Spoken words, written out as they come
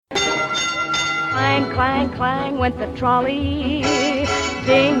Clang, clang, clang went the trolley.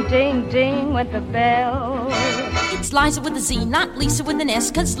 Ding, ding, ding went the bell. It's Liza with a Z, not Lisa with an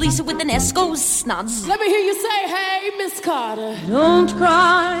S, 'cause Lisa with an S goes snuds. Let me hear you say, hey, Miss Carter. Don't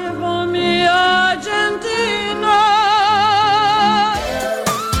cry for me, Argentina.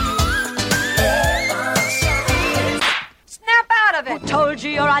 Out of it. Who told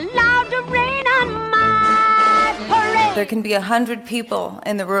you you're allowed to rain on my parade? There can be 100 people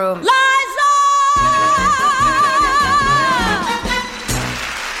in the room. Liza!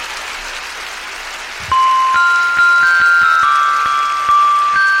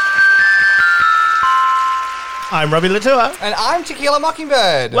 I'm Robbie Latour. And I'm Tequila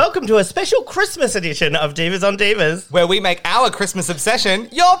Mockingbird. Welcome to a special Christmas edition of Divas on Divas, where we make our Christmas obsession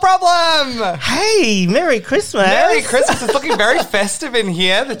your problem. Hey, Merry Christmas. Merry Christmas. It's looking very festive in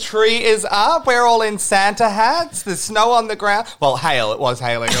here. The tree is up. We're all in Santa hats. There's snow on the ground. Well, hail. It was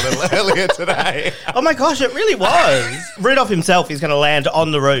hailing a little earlier today. Oh my gosh, it really was. Rudolph himself is going to land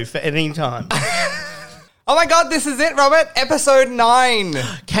on the roof at any time. Oh my God, this is it, Robert. Episode 9.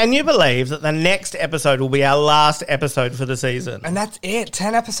 Can you believe that the next episode will be our last episode for the season? And that's it.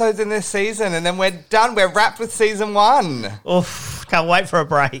 10 episodes in this season, and then we're done. We're wrapped with season 1. Oof, can't wait for a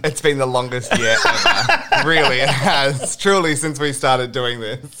break. It's been the longest year ever. Really, it has. Truly, since we started doing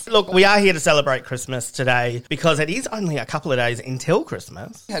this. Look, we are here to celebrate Christmas today because it is only a couple of days until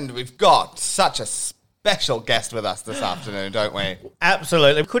Christmas. And we've got such a special guest with us this afternoon, don't we?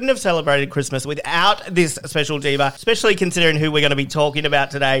 Absolutely. We couldn't have celebrated Christmas without this special diva, especially considering who we're going to be talking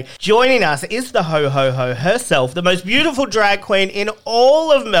about today. Joining us is the ho-ho-ho herself, the most beautiful drag queen in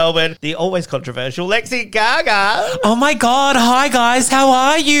all of Melbourne, the always controversial Lexi Gaga. Oh my God. Hi, guys. How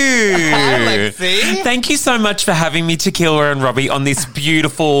are you? Hi, Lexi. Thank you so much for having me, Tequila and Robbie, on this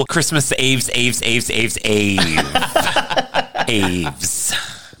beautiful Christmas Eves.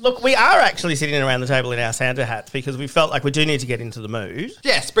 Look, we are actually sitting around the table in our Santa hats because we felt like we do need to get into the mood.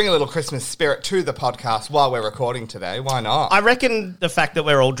 Yes, bring a little Christmas spirit to the podcast while we're recording today. Why not? I reckon the fact that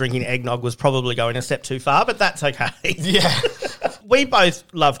we're all drinking eggnog was probably going a step too far, but that's okay. Yeah. We both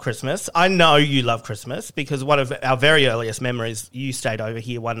love Christmas. I know you love Christmas because one of our very earliest memories, you stayed over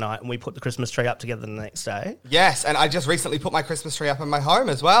here one night and we put the Christmas tree up together the next day. Yes, and I just recently put my Christmas tree up in my home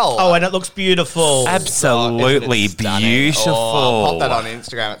as well. Oh, and it looks beautiful. Absolutely beautiful. Oh, I'll pop that on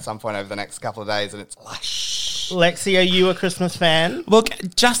Instagram at some point over the next couple of days and it's lush. Lexi, are you a Christmas fan? Look,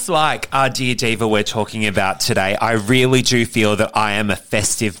 just like our dear diva we're talking about today, I really do feel that I am a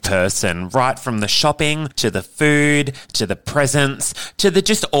festive person, right from the shopping to the food to the presents to the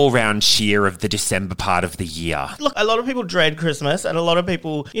just all-round cheer of the December part of the year. Look, a lot of people dread Christmas and a lot of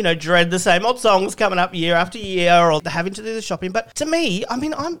people, dread the same old songs coming up year after year or having to do the shopping. But to me, I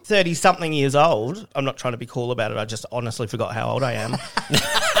mean, I'm 30-something years old. I'm not trying to be cool about it. I just honestly forgot how old I am.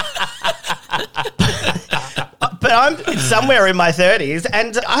 But I'm somewhere in my 30s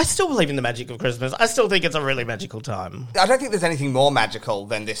and I still believe in the magic of Christmas. I still think it's a really magical time. I don't think there's anything more magical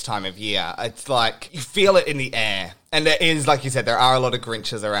than this time of year. It's like you feel it in the air. And there is, like you said, there are a lot of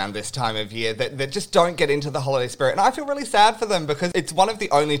Grinches around this time of year that just don't get into the holiday spirit. And I feel really sad for them because it's one of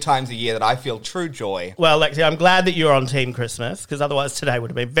the only times a year that I feel true joy. Well, Lexi, I'm glad that you're on Team Christmas because otherwise today would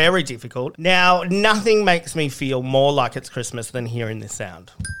have been very difficult. Now, nothing makes me feel more like it's Christmas than hearing this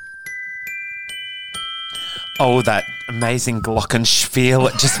sound. Oh, that amazing glockenspiel.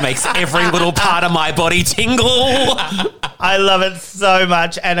 It just makes every little part of my body tingle. I love it so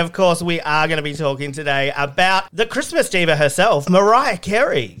much. And of course, we are going to be talking today about the Christmas diva herself, Mariah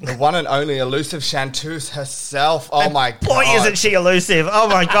Carey. The one and only Elusive Chanteuse herself. Oh, and my God. Boy, isn't she elusive. Oh,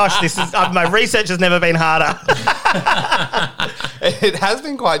 my gosh. This is my research has never been harder. It has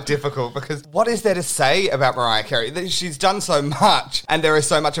been quite difficult because what is there to say about Mariah Carey? She's done so much and there is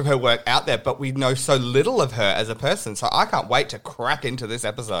so much of her work out there, but we know so little of her as a person. So I can't wait to crack into this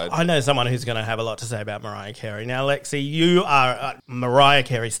episode. I know someone who's going to have a lot to say about Mariah Carey. Now, Lexi, you are a Mariah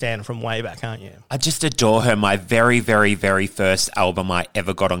Carey stan from way back, aren't you? I just adore her. My very, very, very first album I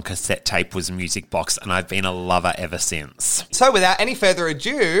ever got on cassette tape was Music Box, and I've been a lover ever since. So without any further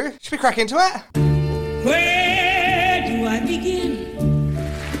ado, should we crack into it? Where do I begin?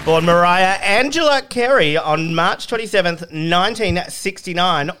 Born Mariah Angela Carey on March 27th,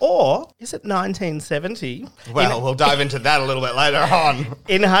 1969, or is it 1970? Well, we'll dive into that a little bit later on.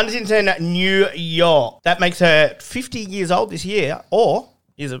 In Huntington, New York. That makes her 50 years old this year, or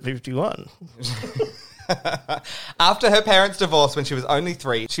is it 51? After her parents divorced when she was only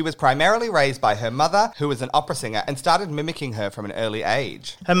 3, she was primarily raised by her mother, who was an opera singer, and started mimicking her from an early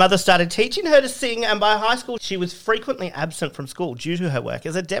age. Her mother started teaching her to sing, and by high school, she was frequently absent from school due to her work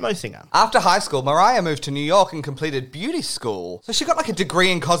as a demo singer. After high school, Mariah moved to New York and completed beauty school. So she got like a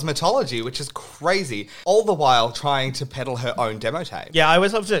degree in cosmetology, which is crazy, all the while trying to peddle her own demo tape. Yeah, I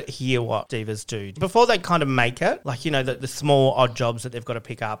always love to hear what divas do before they kind of make it. Like, you know, the small odd jobs that they've got to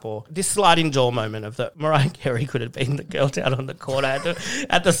pick up, or this sliding door moment of that Mariah Carey could have been the girl down on the corner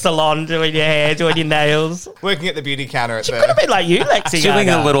at the salon doing your hair, doing your nails. Working at the beauty counter at She could have been like you, Lexi Doing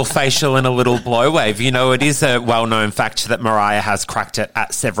Gaga. a little facial and a little blow wave. You know, it is a well-known fact that Mariah has cracked it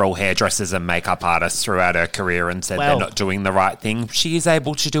at several hairdressers and makeup artists throughout her career and said they're not doing the right thing. She is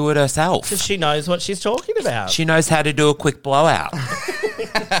able to do it herself. Because she knows what she's talking about. She knows how to do a quick blowout.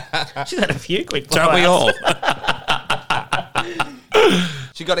 She's had a few quick Don't we all?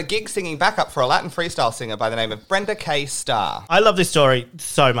 She got a gig singing backup for a Latin freestyle singer by the name of Brenda K. Starr. I love this story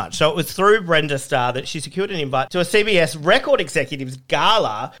so much. So it was through Brenda Starr that she secured an invite to a CBS record executives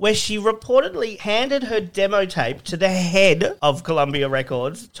gala where she reportedly handed her demo tape to the head of Columbia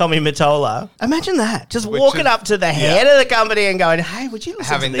Records, Tommy Mottola. Imagine that. Just walking up to the head of the company and going, hey, would you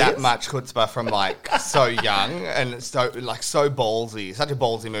listen Having to this? that much chutzpah from like so young and so ballsy. Such a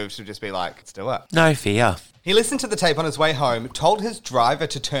ballsy move to just be like, let's do it. No fear. He listened to the tape on his way home, told his driver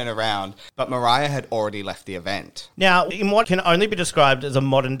to turn around, but Mariah had already left the event. Now, in what can only be described as a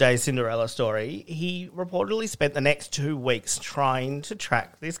modern-day Cinderella story, he reportedly spent the next 2 weeks trying to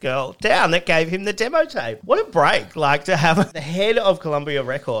track this girl down that gave him the demo tape. What a break, like, to have the head of Columbia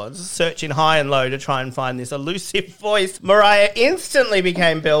Records searching high and low to try and find this elusive voice. Mariah instantly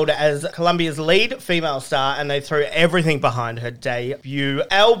became billed as Columbia's lead female star, and they threw everything behind her debut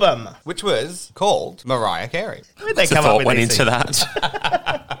album. Which was called Mariah Carey. Where'd they The come up thought with went these into things?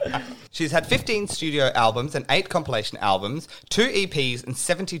 that. She's had 15 studio albums and 8 compilation albums, 2 EPs and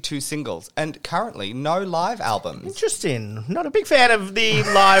 72 singles, and currently no live albums. Interesting. Not a big fan of the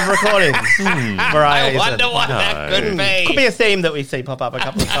live recordings. Mariah I wonder isn't. what that could be. Could be a theme that we see pop up a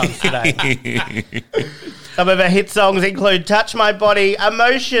couple of times today. Some of her hit songs include Touch My Body,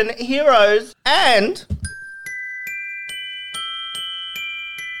 Emotion, Heroes, and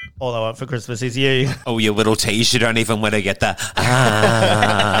All I Want for Christmas Is You. Oh, you little tease. You don't even want to get the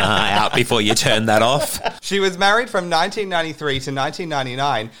out before you turn that off. She was married from 1993 to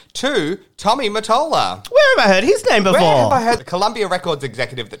 1999 to Tommy Mottola. Where have I heard his name before? Where have I heard the Columbia Records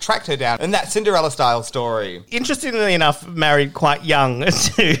executive that tracked her down in that Cinderella-style story? Interestingly enough, married quite young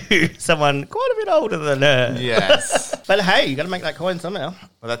to someone quite a bit older than her. Yes. But hey, you got to make that coin somehow.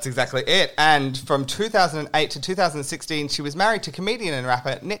 Well, that's exactly it. And from 2008 to 2016, she was married to comedian and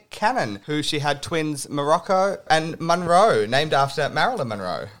rapper Nick Cannon, who she had twins Morocco and Monroe, named after Marilyn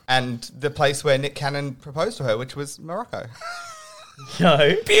Monroe, and the place where Nick Cannon proposed to her, which was Morocco.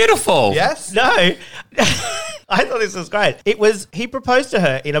 No. Beautiful. Yes? No. I thought this was great. He proposed to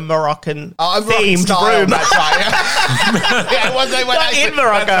her in a Moroccan themed style, room. That's right. Yeah, it was, they went Not in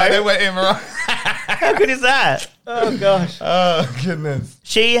Morocco. Right, they went in Morocco. How good is that? Oh, gosh. Oh, goodness.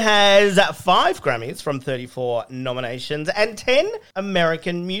 She has 5 Grammys from 34 nominations and 10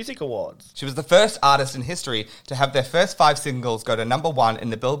 American Music Awards. She was the first artist in history to have their first 5 singles go to number 1 in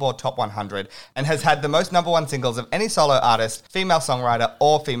the Billboard Top 100 and has had the most number 1 singles of any solo artist, female songwriter,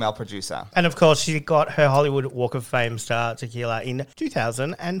 or female producer. And, of course, she got her Hollywood Walk of Fame star Tequila in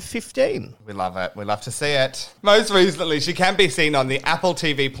 2015. We love it. We love to see it. Most recently, she can be seen on the Apple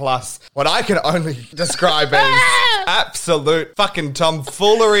TV Plus, what I can only describe as absolute fucking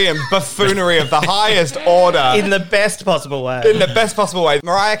tomfoolery and buffoonery of the highest order. In the best possible way. In the best possible way.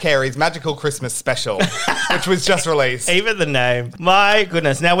 Mariah Carey's Magical Christmas Special, which was just released. Even the name. My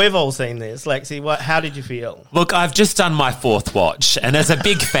goodness. Now, we've all seen this. Lexi, how did you feel? Look, I've just done my 4th watch, and as a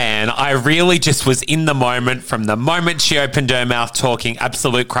big fan, I really just was in the moment from the moment she opened her mouth talking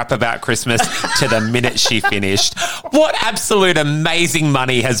absolute crap about Christmas to the minute she finished. What absolute amazing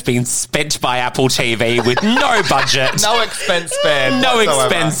money has been spent by Apple TV with no budget. No expense spared. No whatsoever.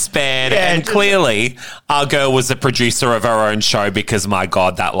 expense spared. Yeah, and clearly, our girl was a producer of her own show because, my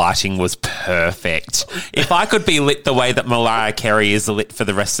God, that lighting was perfect. If I could be lit the way that Mariah Carey is lit for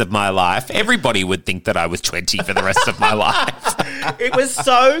the rest of my life, everybody would think that I was 20 for the rest of my life. It was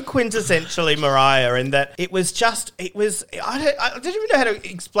so quintessentially Mariah in that I don't even know how to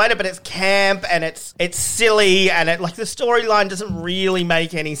explain it, but it's camp and it's silly and the storyline doesn't really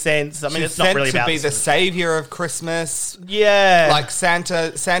make any sense. I mean, it's not really She's meant about to be the savior of Christmas. Yeah. Like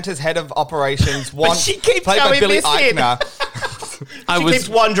Santa's head of operations. she keeps played by going Billy missing. Eichner. She keeps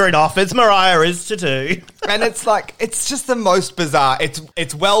wandering off, as Mariah is to do. And it's just the most bizarre.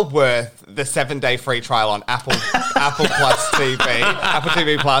 It's well worth the 7-day free trial on Apple Plus TV, Apple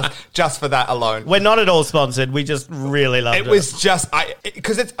TV Plus, just for that alone. We're not at all sponsored. We just really loved it. It was just,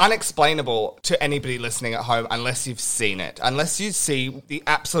 because it's unexplainable to anybody listening at home unless you've seen it, unless you see the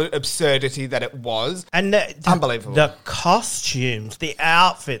absolute absurdity that it was. And unbelievable. The costumes, the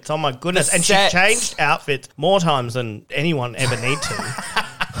outfits, oh my goodness. The and sets. she changed outfits more times than anyone ever need to.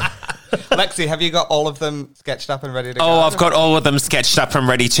 Lexi, have you got all of them sketched up and ready to go? Oh, I've got all of them sketched up and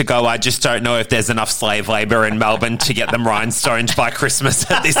ready to go. I just don't know if there's enough slave labour in Melbourne to get them rhinestoned by Christmas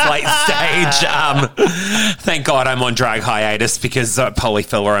at this late stage. Thank God I'm on drag hiatus because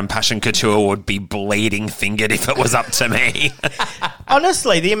Polyfiller and Passion Couture would be bleeding fingered if it was up to me.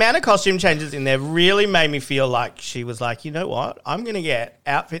 Honestly, the amount of costume changes in there really made me feel like she was like, you know what? I'm going to get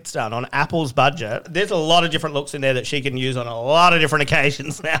outfits done on Apple's budget. There's a lot of different looks in there that she can use on a lot of different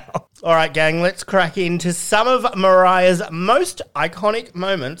occasions now. All right, gang, let's crack into some of Mariah's most iconic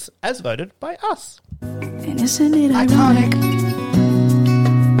moments as voted by us. And isn't it ironic?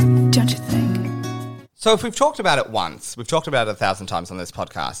 Don't you think? So if we've talked about it once, we've talked about it 1,000 times on this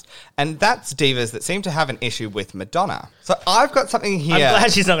podcast, and that's divas that seem to have an issue with Madonna. So I've got something here. I'm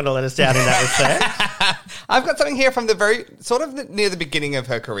glad she's not going to let us down in that respect. I've got something here from the very, sort of near the beginning of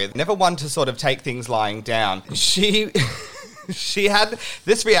her career. Never one to sort of take things lying down. She had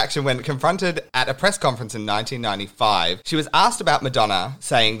this reaction when confronted at a press conference in 1995. She was asked about Madonna,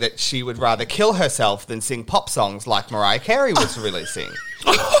 saying that she would rather kill herself than sing pop songs like Mariah Carey was releasing.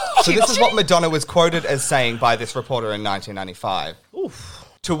 So this is what Madonna was quoted as saying by this reporter in 1995. Oof.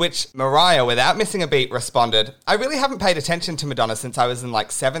 To which Mariah, without missing a beat, responded, I really haven't paid attention to Madonna since I was in like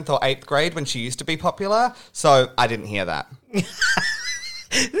 7th or 8th grade when she used to be popular, so I didn't hear that.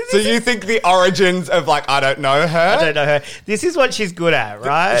 So you think the origins of, like, I don't know her? I don't know her. This is what she's good at,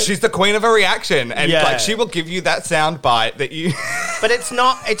 right? She's the queen of a reaction. And, like, she will give you that sound bite that you... But it's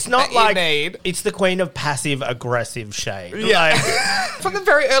not like... need. It's the queen of passive-aggressive shade. Yeah. Like, from the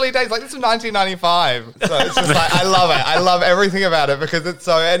very early days. Like, this was 1995. So it's just like, I love it. I love everything about it because it's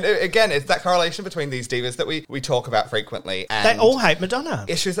so... And again, it's that correlation between these divas that we talk about frequently. And they all hate Madonna.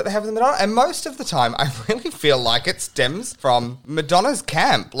 Issues that they have with Madonna. And most of the time, I really feel like it stems from Madonna's camp.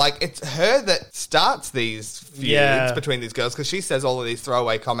 Like, it's her that starts these feuds between these girls because she says all of these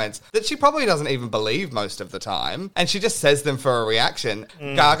throwaway comments that she probably doesn't even believe most of the time. And she just says them for a reaction.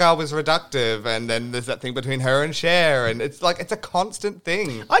 Gaga was reductive, and then there's that thing between her and Cher, and it's like, it's a constant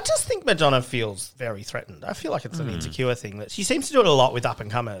thing. I just think Madonna feels very threatened. I feel like it's an insecure thing that she seems to do it a lot with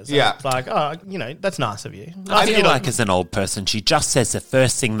up-and-comers. Yeah. It's like, oh, you know, that's nice of you. I feel like as an old person, she just says the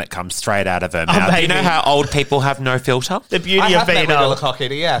first thing that comes straight out of her mouth. Baby. You know how old people have no filter? The beauty of being old.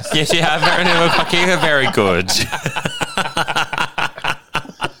 Yes. Yes, you have. Very good.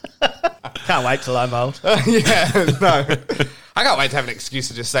 Can't wait till I'm old. Yeah, no. I can't wait to have an excuse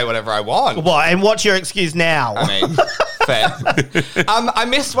to just say whatever I want. What? And what's your excuse now? I mean, fair. I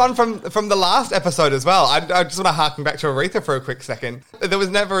missed one from the last episode as well. I just want to harken back to Aretha for a quick second. There was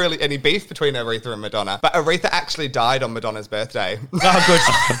never really any beef between Aretha and Madonna, but Aretha actually died on Madonna's birthday. Oh, good.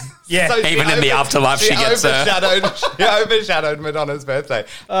 Yeah. So Even in the afterlife, she gets She overshadowed Madonna's birthday.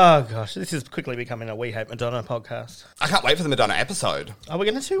 Oh, gosh. This is quickly becoming a We Hate Madonna podcast. I can't wait for the Madonna episode. Are we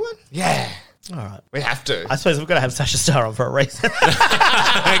going to do one? Yeah. All right. We have to. I suppose we've got to have Sasha Star on for a reason.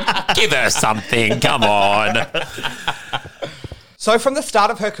 Give her something. Come on. So from the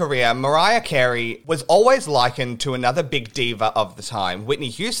start of her career, Mariah Carey was always likened to another big diva of the time, Whitney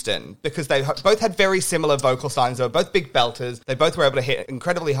Houston, because they both had very similar vocal styles. They were both big belters. They both were able to hit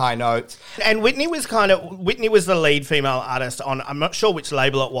incredibly high notes. And Whitney was the lead female artist on, I'm not sure which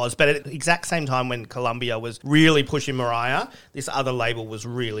label it was, but at the exact same time when Columbia was really pushing Mariah, this other label was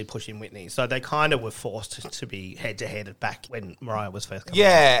really pushing Whitney. So they kind of were forced to be head-to-head back when Mariah was first coming.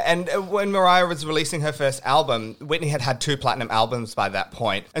 Yeah, and when Mariah was releasing her first album, Whitney had 2 platinum albums by that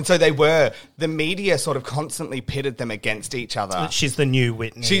point. And so the media sort of constantly pitted them against each other. She's the new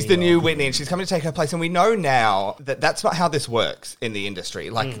Whitney. She's the new Whitney, and she's coming to take her place. And we know now that that's not how this works in the industry.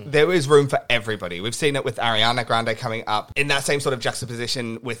 Like, there is room for everybody. We've seen it with Ariana Grande coming up in that same sort of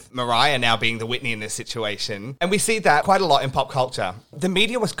juxtaposition with Mariah now being the Whitney in this situation. And we see that quite a lot in pop culture. The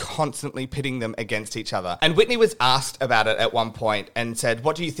media was constantly pitting them against each other. And Whitney was asked about it at one point and said,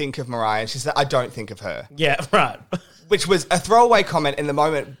 what do you think of Mariah? And she said, I don't think of her. Yeah, right. which was a throwaway comment in the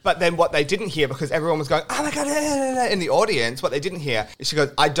moment. But then what they didn't hear, because everyone was going, oh my God, in the audience, what they didn't hear is she goes,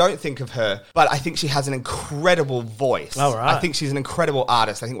 I don't think of her, but I think she has an incredible voice. Oh, right. I think she's an incredible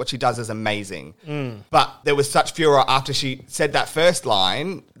artist. I think what she does is amazing. But there was such furor after she said that first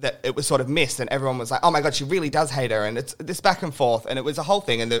line that it was sort of missed, and everyone was like, oh my God, she really does hate her, and it's this back and forth, and it was a whole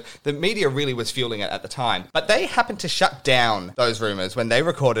thing, and the media really was fueling it at the time. But they happened to shut down those rumours when they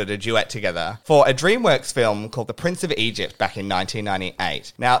recorded a duet together for a DreamWorks film called The Prince of Egypt back in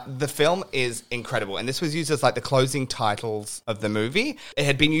 1998. Now, the film is incredible, and this was used as like the closing titles of the movie. It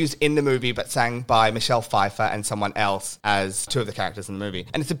had been used in the movie, but sang by Michelle Pfeiffer and someone else as two of the characters in the movie.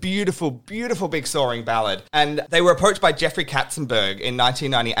 And it's a beautiful, beautiful big soaring ballad. And they were approached by Jeffrey Katzenberg in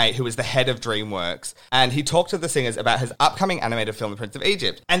 1998, who was the head of DreamWorks, and he talked to the singers about his upcoming animated film, The Prince of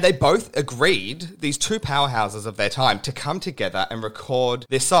Egypt. And they both agreed, these two powerhouses of their time, to come together and record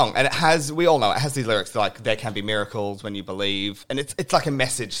this song. And it has, we all know, it has these lyrics like, there can be miracles when you believe. And it's like a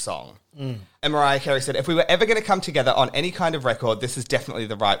message song. And Mariah Carey said, if we were ever going to come together on any kind of record, this is definitely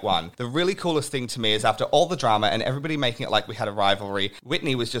the right one. The really coolest thing to me is after all the drama and everybody making it like we had a rivalry,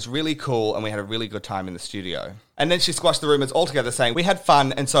 Whitney was just really cool and we had a really good time in the studio. And then she squashed the rumors altogether, saying, we had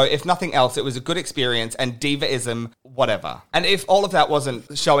fun, and so if nothing else, it was a good experience, and divaism, whatever. And if all of that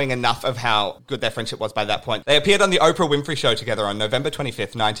wasn't showing enough of how good their friendship was by that point, they appeared on the Oprah Winfrey Show together on November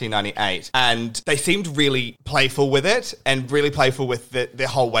 25th, 1998, and they seemed really playful with it, and really playful with the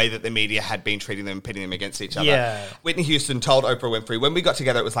whole way that the media had been treating them, pitting them against each other. Yeah. Whitney Houston told Oprah Winfrey, when we got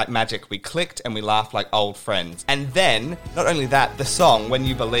together, it was like magic. We clicked and we laughed like old friends. And then, not only that, the song, When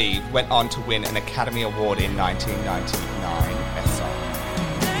You Believe, went on to win an Academy Award in 1999. Best song.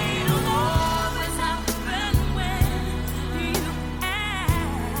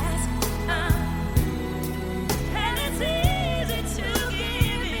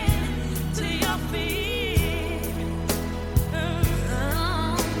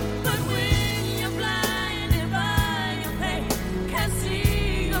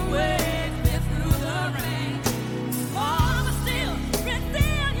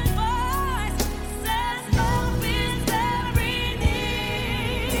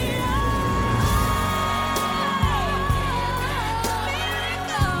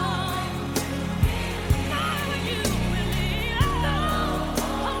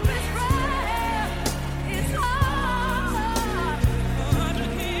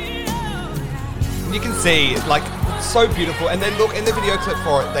 You can see, like, so beautiful. And they look, in the video clip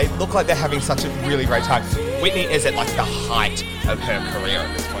for it, they look like they're having such a really great time. Whitney is at, like, the height of her career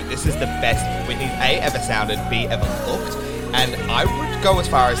at this point. This is the best Whitney's A, ever sounded, B, ever looked. And I would go as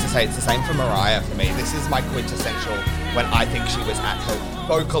far as to say it's the same for Mariah for me. This is my quintessential when I think she was at her,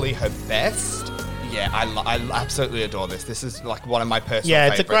 vocally her best. Yeah, I absolutely adore this. This is like one of my personal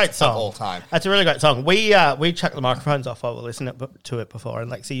favorites it's a great song of all time. It's a really great song. We chucked the microphones off while we were listening to it before, and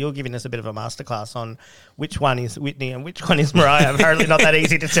Lexi, you're giving us a bit of a masterclass on which one is Whitney and which one is Mariah. Apparently not that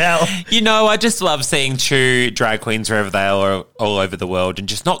easy to tell. You know, I just love seeing true drag queens wherever they are all over the world and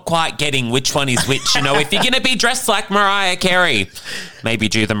just not quite getting which one is which. You know, if you're going to be dressed like Mariah Carey, maybe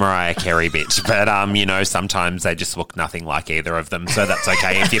do the Mariah Carey bit. But, you know, sometimes they just look nothing like either of them. So that's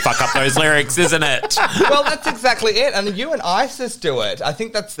okay if you fuck up those lyrics, isn't it? Well, that's exactly it. And you and Isis do it. I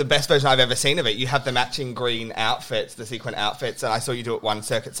think that's the best version I've ever seen of it. You have the matching green outfits, the sequin outfits, and I saw you do it one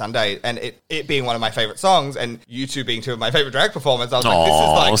Circuit Sunday, and it being one of my favourite songs, and you two being two of my favourite drag performers, I was like, this is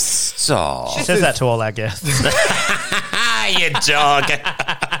like... stop. She says that to all our guests. You dog.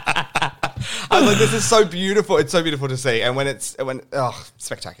 I was like, this is so beautiful. It's so beautiful to see. And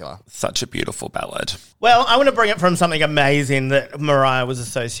spectacular. Such a beautiful ballad. Well, I want to bring it from something amazing that Mariah was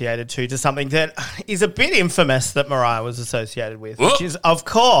associated to something that is a bit infamous that Mariah was associated with, which is, of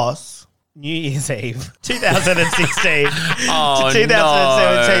course, New Year's Eve, 2016 to 2017.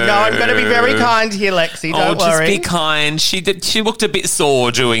 No, I'm going to be very kind here, Lexi. Don't worry. Just be kind. She looked a bit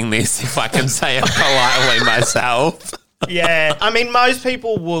sore doing this, if I can say it politely myself. Yeah, I mean, most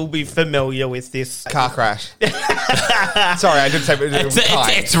people will be familiar with this. Car crash. Sorry, I didn't say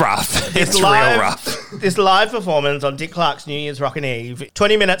it's rough. It's real rough. This live performance on Dick Clark's New Year's Rockin' Eve,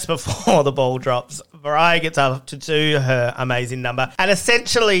 20 minutes before the ball drops, Mariah gets up to do her amazing number. And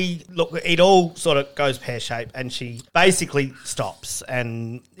essentially, look, it all sort of goes pear-shaped and she basically stops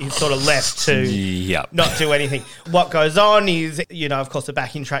and is sort of left to not do anything. What goes on is, you know, of course, the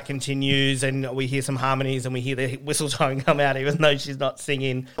backing track continues and we hear some harmonies and we hear the whistle tone come out even though she's not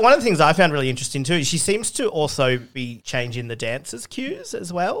singing. One of the things I found really interesting too is she seems to also be changing the dancers' cues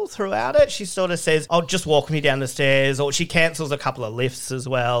as well throughout it. She sort of says, "Oh, just walk me down the stairs," or she cancels a couple of lifts as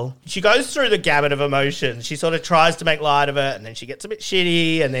well. She goes through the gamut of emotions. She sort of tries to make light of it, and then she gets a bit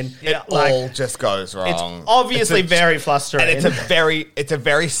shitty, and then It all just goes wrong. It's obviously very flustering. And it's a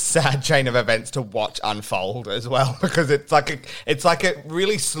very sad chain of events to watch unfold as well, because it's like a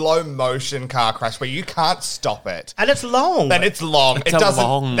really slow motion car crash where you can't stop it. And it's long. And it's long.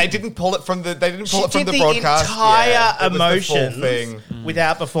 They didn't pull it from the broadcast. Entire it was emotions the full thing.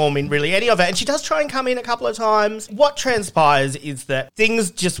 without performing really any of it. And she does try and come in a couple of times. What transpires is that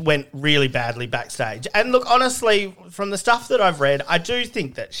things just went really badly backstage. And look, honestly, from the stuff that I've read, I do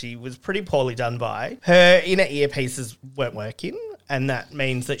think that she was pretty poorly done by. Her inner earpieces weren't working, and that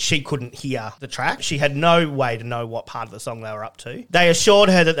means that she couldn't hear the track. She had no way to know what part of the song they were up to. They assured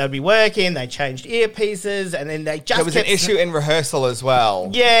her that they'd be working, they changed earpieces, and then they just There was an issue in rehearsal as well.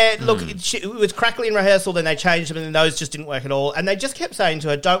 Yeah, look, it was crackly in rehearsal, then they changed them, and then those just didn't work at all. And they just kept saying to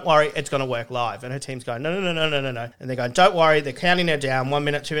her, don't worry, it's going to work live. And her team's going, no. And they're going, don't worry, they're counting her down 1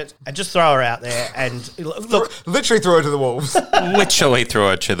 minute, 2 minutes, and just throw her out there. And look, literally threw her to the wolves. Literally threw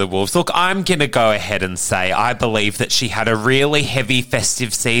her to the wolves. Look, I'm going to go ahead and say I believe that she had a really heavy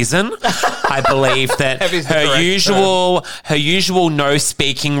festive season. I believe that her usual no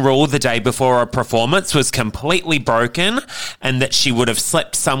speaking rule the day before a performance was completely broken, and that she would have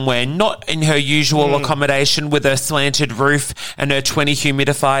slept somewhere not in her usual accommodation with her slanted roof and her 20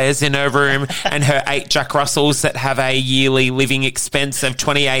 humidifiers in her room and her 8 Jack Russells that have a yearly living expense of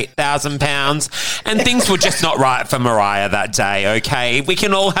 £28,000, and things were just not right for Mariah that day, okay? We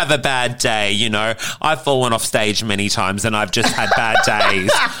can all have a bad day, you know. I've fallen off stage many times and I've just had bad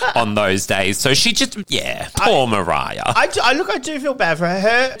days on those days. So she just, poor Mariah. I do feel bad for her.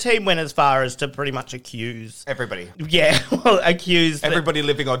 Her team went as far as to pretty much accuse Everybody. accuse Everybody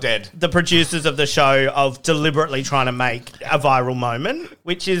living or dead. the producers of the show of deliberately trying to make a viral moment,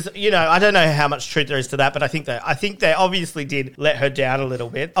 which is, I don't know how much truth there is to that, but I think they obviously did let her down a little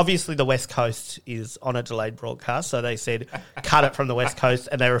bit. Obviously, the West Coast is on a delayed broadcast, so they said cut it from the West Coast,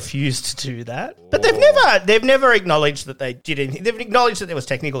 and they refused to do that. But they've never acknowledged that they did anything. They've acknowledged that there was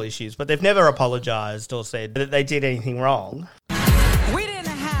technical issues, but they've never apologised or said that they did anything wrong. We didn't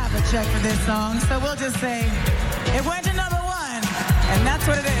have a check for this song, so we'll just say it went to number 1, and that's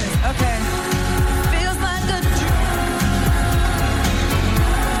what it is. Okay. Feels like a dream.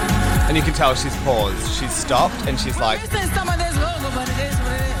 And you can tell she's paused. She's stopped, and she's like, This is some of this vocal, but it is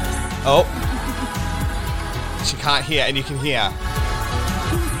what it is. oh. She can't hear, and you can hear.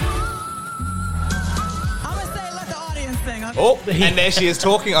 I'm going to say let the audience sing, okay? Oh, and there she is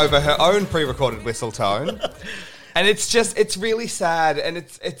talking over her own pre-recorded whistle tone. And it's really sad, and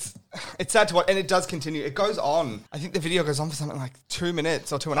it's sad to watch, and it does continue. It goes on. I think the video goes on for something like 2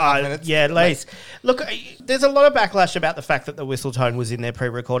 minutes or 2.5 minutes. Yeah, at least. Look, there's a lot of backlash about the fact that the whistle tone was in there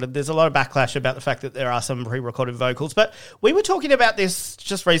pre-recorded. There's a lot of backlash about the fact that there are some pre-recorded vocals. But we were talking about this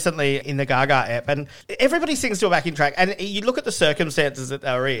just recently in the Gaga app, and everybody sings to a backing track. And you look at the circumstances that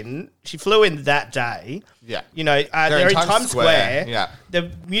they were in. She flew in that day. Yeah. They're in Times Square. Yeah. The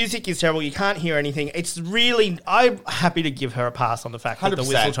music is terrible. You can't hear anything. It's really... I'm happy to give her a pass on the fact that the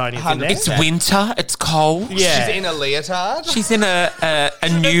whistle tone is in there. It's winter. It's cold. Yeah. She's in a leotard. She's in a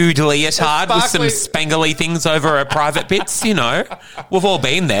nude leotard with some spangly things over her private bits. We've all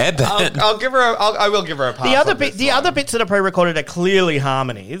been there. But I will give her a pass. The other bits that are pre-recorded are clearly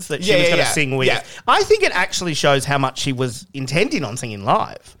harmonies that she was going to sing with. Yeah. I think it actually shows how much she was intending on singing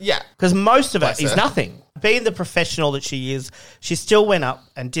live. Yeah. Because most of it is her. nothing. Being the professional that she is, she still went up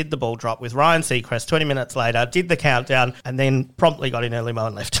and did the ball drop with Ryan Seacrest 20 minutes later, did the countdown, and then promptly got in early mo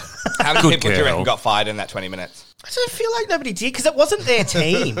and left. How many people do you reckon got fired in that 20 minutes? I don't feel like nobody did because it wasn't their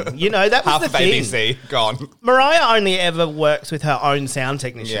team. That was Half the of thing. ABC gone. Mariah only ever works with her own sound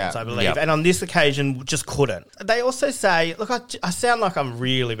technicians, I believe, Yep. and on this occasion just couldn't. They also say, look, I sound like I'm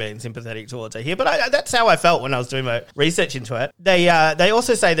really being sympathetic towards her here, but that's how I felt when I was doing my research into it. They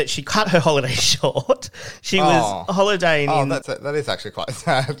also say that she cut her holiday short. She was holidaying in... that is actually quite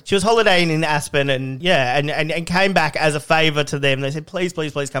sad. She was holidaying in Aspen and came back as a favour to them. They said, please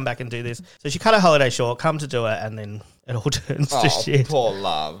come back and do this. So she cut her holiday short, come to do it, and then it all turns to shit. Poor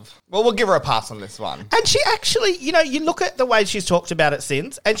love. Well, we'll give her a pass on this one. And she actually, you look at the way she's talked about it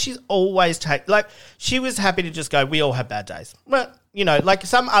since, and she's always she was happy to just go, we all have bad days. Well, like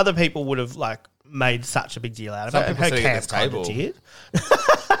some other people would have made such a big deal out of Some it. people Her sitting at camp this table. kind of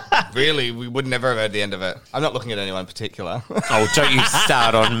did. Really, we would never have heard the end of it. I'm not looking at anyone in particular. oh, don't you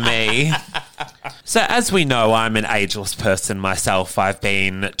start on me. So as we know, I'm an ageless person myself. I've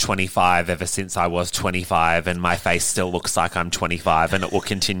been 25 ever since I was 25, and my face still looks like I'm 25, and it will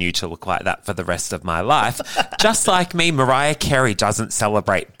continue to look like that for the rest of my life. Just like me, Mariah Carey doesn't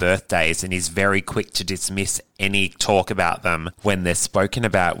celebrate birthdays and is very quick to dismiss any talk about them when they're spoken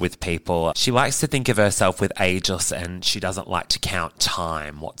about with people. She likes to think of herself with ageless, and she doesn't like to count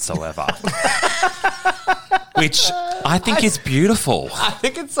time whatsoever. Which I think is beautiful. I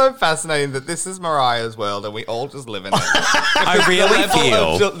think it's so fascinating that this is Mariah's world and we all just live in it. I really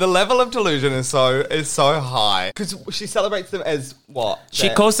feel the level of delusion is so high because she celebrates them as what? She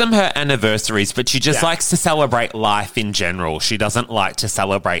calls them her anniversaries, but she just likes to celebrate life in general. She doesn't like to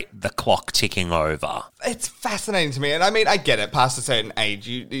celebrate the clock ticking over. It's fascinating to me, and I mean, I get it. Past a certain age,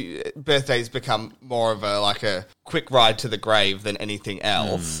 birthdays become more of a quick ride to the grave than anything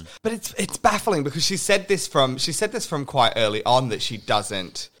else. But it's baffling because she said this from quite early on that she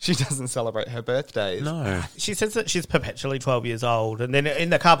doesn't celebrate her birthdays. No, she says that she's perpetually 12 years old, and then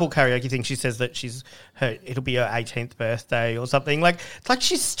in the couple karaoke thing, she says that it'll be her 18th birthday or something. Like it's like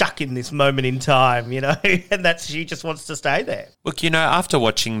she's stuck in this moment in time, you know, and she just wants to stay there. Look, you know, after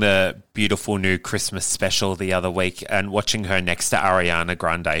watching the beautiful new Christmas special the other week and watching her next to Ariana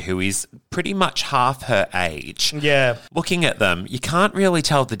Grande, who is pretty much half her age. Yeah. Looking at them, you can't really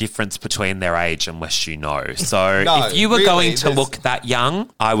tell the difference between their age unless you know. So No, if you were really, going to look that young,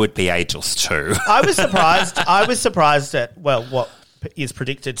 I would be ageless too. I was surprised at, what is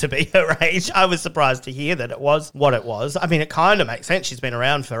predicted to be her age. I was surprised to hear that it was what it was. I mean, it kind of makes sense. She's been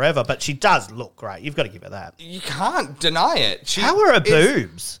around forever, but she does look great. You've got to give her that. You can't deny it. How are her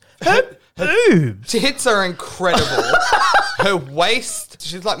boobs? Her boobs. Tits are incredible. Her waist,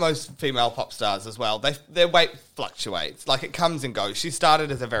 she's like most female pop stars as well. Their weight fluctuates. Like, it comes and goes. She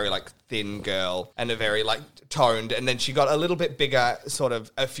started as a very, thin girl and a very, toned, and then she got a little bit bigger sort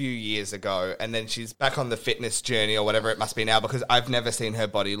of a few years ago, and then she's back on the fitness journey or whatever it must be now, because I've never seen her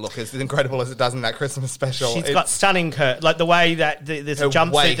body look as incredible as it does in that Christmas special. She's got stunning curves. Like, the way that there's a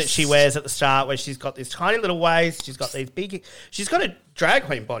jumpsuit that she wears at the start where she's got this tiny little waist, she's got these big... She's got a drag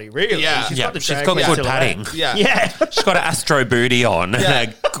queen body, really. Yeah. She's got good padding. Yeah. She's got an Astro booty on.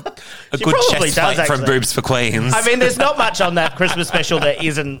 Yeah. A good chest plate from Boobs for Queens. I mean, there's not much on that Christmas special that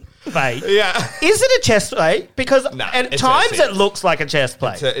isn't fake. Yeah. Is it a chest plate? Because at times it looks like a chest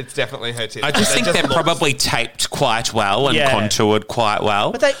plate. It's definitely her tits. I just think they're probably taped quite well and contoured quite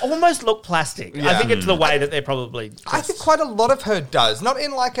well. But they almost look plastic. Yeah. I think it's the way that they're probably... I think quite a lot of her does. Not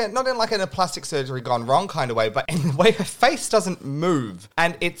in a plastic surgery gone wrong kind of way, but in the way her face doesn't move.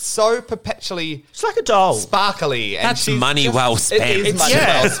 And it's so perpetually... It's like a doll. Sparkly. And That's money well spent. It is money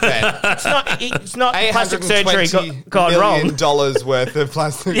well spent. It's not plastic surgery gone wrong. $820 million worth of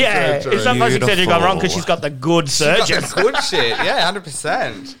plastic surgery. It's not plastic surgery gone wrong because she's got the good surgeon. She's got the good shit. Yeah,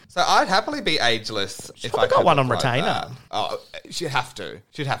 100%. So I'd happily be ageless if I got one on look like retainer. that. Oh, she'd have to.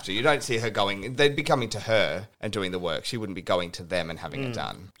 You don't see her going... They'd be coming to her and doing the work. She wouldn't be going to them and having it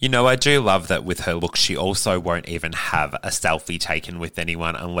done. You know, I do love that with her look, she also won't even have a selfie taken with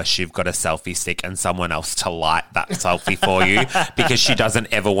anyone unless you've got a selfie stick and someone else to light that selfie for you, because she doesn't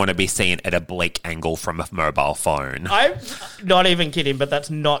ever want to be seen at a bleak angle from a mobile phone. I'm not even kidding, but that's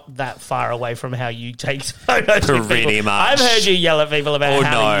not that far away from how you take photos with Pretty people. much. I've heard you yell at people about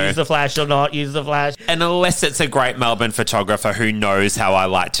how to use the flash or not use the flash. And unless it's a great Melbourne photographer who knows how I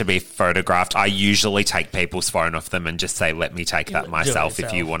like to be photographed, I usually take people's phone off them and just say, let me take that myself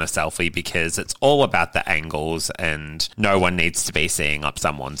if you want a selfie, because it's all about the angles and no one needs to be seeing up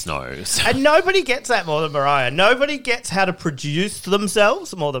someone's nose. And nobody gets that more than Mariah. Nobody gets how to produce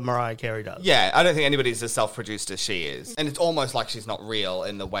themselves more than Mariah Carey does. Yeah, I don't think anybody's as self-produced as she is. And it's almost like she's not real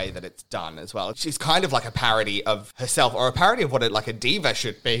in the way that it's done as well. She's kind of like a parody of herself, or a parody of what a diva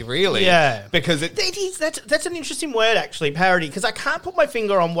should be, really. Yeah. Because that's an interesting word, actually, parody, because I can't put my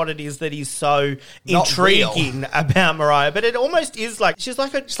finger on what it is that is so Not intriguing about Mariah, but it almost is like she's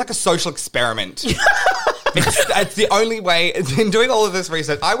like a social experiment. It's the only way. In doing all of this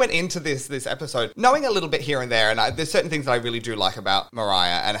research, I went into this episode knowing a little bit here and there, and there's certain things that I really do like about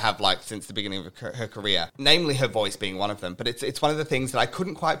Mariah and have liked since the beginning of her career, namely her voice being one of them. But it's one of the things that I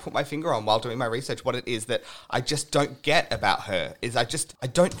couldn't quite put my finger on while doing my research. What it is that I just don't get about her is I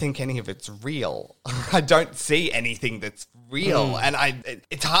don't think any of it's real. I don't see anything that's real, and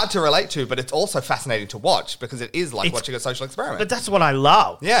it's hard to relate to, but it's also fascinating to watch because it is like watching a social experiment. But that's what I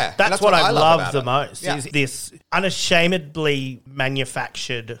love. Yeah, that's what I love the it. most. Yeah. Is this unashamedly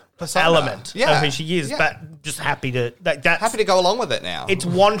manufactured persona element of who she is, but just happy to happy to go along with it now. It's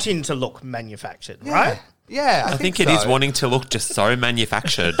wanting to look manufactured, right? Yeah, I think it is wanting to look just so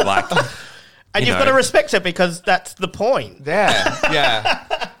manufactured, like. And you've got to respect it because that's the point.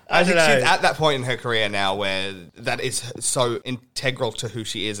 Yeah. I think she's at that point in her career now where that is so integral to who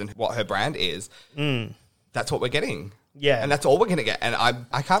she is and what her brand is. That's what we're getting. Yeah. And that's all we're going to get. And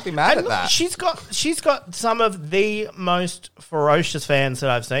I can't be mad at that. She's got some of the most ferocious fans that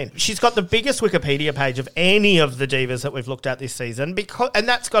I've seen. She's got the biggest Wikipedia page of any of the divas that we've looked at this season, and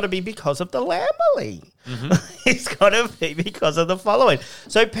that's got to be because of the Lamely. It's got to be because of the following.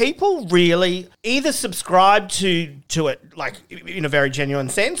 So people really either subscribe to it, like in a very genuine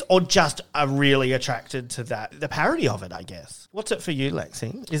sense, or just are really attracted to the parody of it, I guess. What's it for you,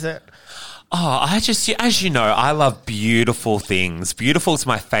 Lexi? Is it... Oh, as you know, I love beautiful things. Beautiful is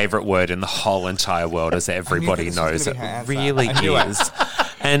my favourite word in the whole entire world, as everybody knows. It really is.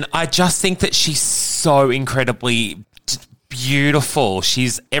 And I just think that she's so incredibly beautiful.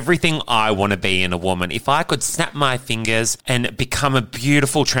 She's everything I want to be in a woman. If I could snap my fingers and become a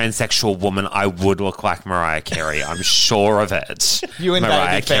beautiful transsexual woman, I would look like Mariah Carey. I'm sure of it. You and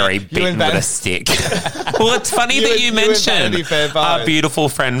Mariah Carey beaten with a stick. Well, it's funny that you mentioned our beautiful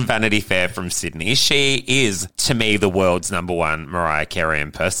friend Vanity Fair from Sydney. She is, to me, the world's #1 Mariah Carey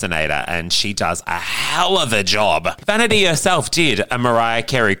impersonator, and she does a hell of a job. Vanity herself did a Mariah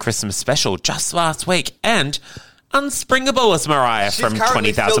Carey Christmas special just last week, and unspringable as Mariah from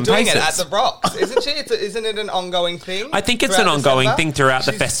 20,000 doing Paces. It at the Rocks, isn't she? Isn't it an ongoing thing? I think it's an ongoing thing throughout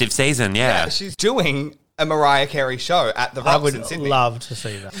the festive season, yeah. She's doing a Mariah Carey show at the Rocks in Sydney. I would love to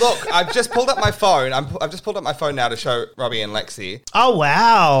see that. Look, I've just pulled up my phone. I've just pulled up my phone now to show Robbie and Lexi. Oh,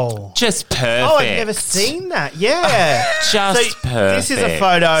 wow. Just perfect. Oh, I've never seen that. Yeah. Just perfect. This is a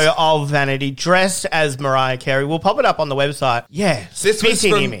photo of Vanity dressed as Mariah Carey. We'll pop it up on the website. Yeah. This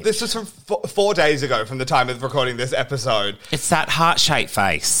was from 4 days ago from the time of recording this episode. It's that heart-shaped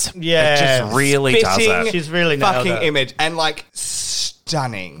face. Yeah. It just really does it. She's really nailed fucking it. image. And like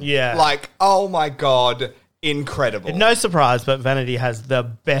stunning. Yeah. Like, oh my God. Incredible. No surprise, but Vanity has the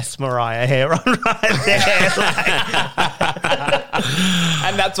best Mariah hair on right there.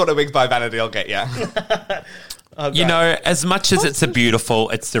 And that's what a wig by Vanity will get you. Okay. You know, as much as it's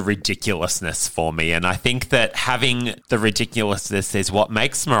it's the ridiculousness for me. And I think that having the ridiculousness is what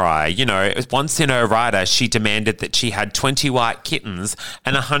makes Mariah. You know, once in her rider, she demanded that she had 20 white kittens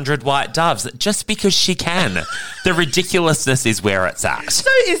and 100 white doves just because she can. The ridiculousness is where it's at. So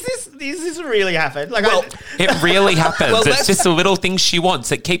is this really happened? Like, it really happens. It's just a little thing she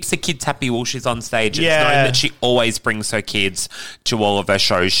wants. It keeps the kids happy while she's on stage. It's known that she always brings her kids to all of her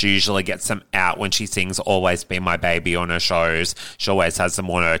shows. She usually gets them out when she sings Always Be My Baby on her shows. She always has them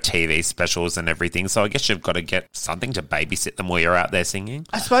on her TV specials and everything. So I guess you've got to get something to babysit them while you're out there singing.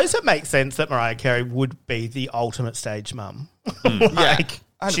 I suppose it makes sense that Mariah Carey would be the ultimate stage mum.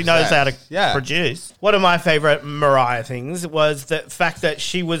 She knows how to produce. One of my favourite Mariah things was the fact that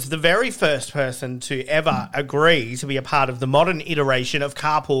she was the very first person to ever agree to be a part of the modern iteration of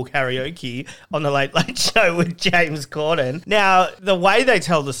carpool karaoke on the Late Late Show with James Corden. Now, the way they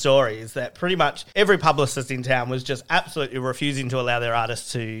tell the story is that pretty much every publicist in town was just absolutely refusing to allow their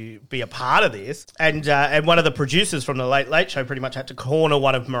artists to be a part of this. And one of the producers from the Late Late Show pretty much had to corner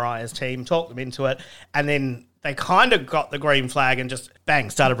one of Mariah's team, talk them into it, and then they kind of got the green flag and just,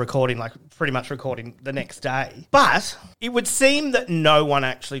 bang, started recording, like pretty much recording the next day. But it would seem that no one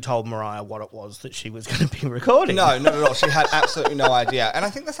actually told Mariah what it was that she was going to be recording. No, not at all. She had absolutely no idea. And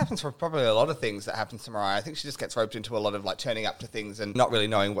I think this happens for probably a lot of things that happens to Mariah. I think she just gets roped into a lot of like turning up to things and not really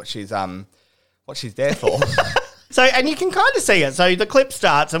knowing what she's there for. So, and you can kind of see it. So the clip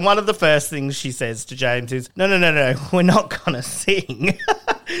starts and one of the first things she says to James is, no, we're not going to sing.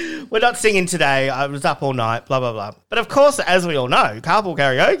 We're not singing today. I was up all night, blah, blah, blah. But of course, as we all know, carpool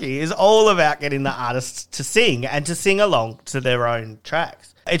karaoke is all about getting the artists to sing and to sing along to their own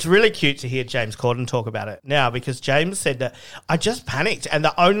tracks. It's really cute to hear James Corden talk about it now because James said that I just panicked and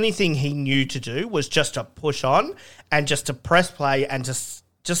the only thing he knew to do was just to push on and just to press play and to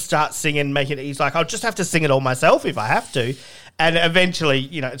just start singing, make it. He's like, I'll just have to sing it all myself if I have to. And eventually,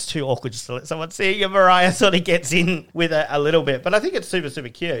 you know, it's too awkward just to let someone sing, and Mariah sort of gets in with it a little bit. But I think it's super, super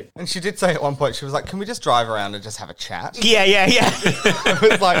cute. And she did say at one point, she was like, can we just drive around and just have a chat? Yeah. It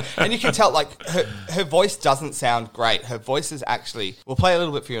was like, and you can tell, like, her voice doesn't sound great. Her voice is actually, we'll play a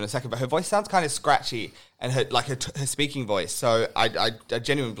little bit for you in a second, but her voice sounds kind of scratchy. And her speaking voice. So I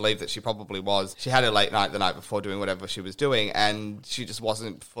genuinely believe that she probably was. She had a late night the night before doing whatever she was doing, and she just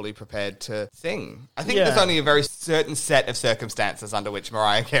wasn't fully prepared to sing. I think there's only a very certain set of circumstances under which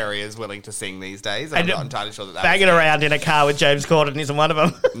Mariah Carey is willing to sing these days. I'm not entirely sure that banging around in a car with James Corden isn't one of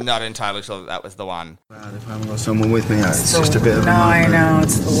them. Not entirely sure that was the one. If I haven't got someone with me, it's just a bit of a I know,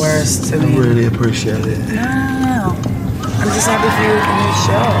 it's the worst to me. I really appreciate it. No. I'm just happy for you with the new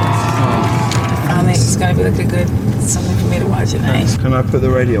show. I think it's going to be like a good something for me to watch at night. Can I put the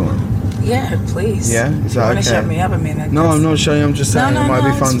radio on? Yeah, please. Yeah? Is that you want okay? to shut me up? I mean, No, I'm not showing you. I'm just saying it might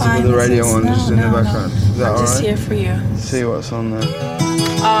be fun to put the radio on just in the background. Is that I'm alright? just here for you. See what's on there.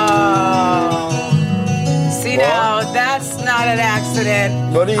 Oh. See now, that's not an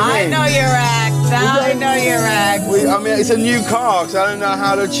accident. What do you mean? I know your act. I know your act. I mean, it's a new car, so I don't know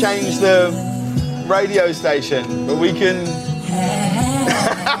how to change the radio station, but we can...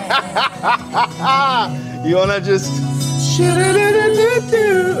 You want to just...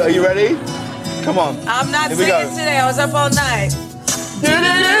 Are you ready? Come on. I'm not singing today. I was up all night.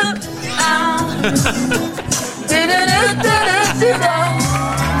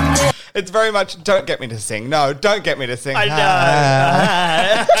 It's very much, don't get me to sing. No, don't get me to sing. I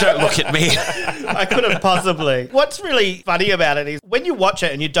know. Don't look at me. I couldn't possibly. What's really funny about it is when you watch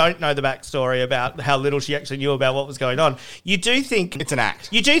it and you don't know the backstory about how little she actually knew about what was going on, you do think it's an act.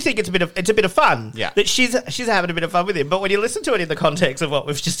 You do think it's a bit of fun. Yeah. That she's having a bit of fun with him. But when you listen to it in the context of what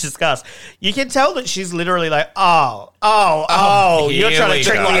we've just discussed, you can tell that she's literally like, you're trying to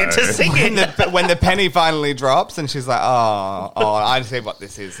trick me into singing. When the penny finally drops and she's like, I see what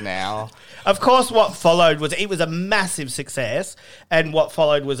this is now. Of course, what followed was it was a massive success, and what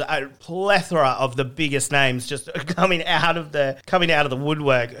followed was a plethora of the biggest names just coming out of the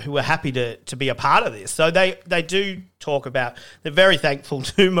woodwork who were happy to be a part of this. So they do talk about they're very thankful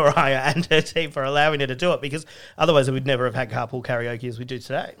to Mariah and her team for allowing her to do it, because otherwise we would never have had carpool karaoke as we do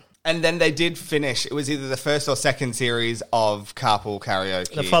today. And then they did finish. It was either the first or second series of Carpool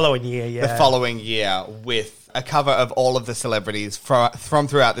Karaoke. The following year, yeah. The following year with a cover of all of the celebrities from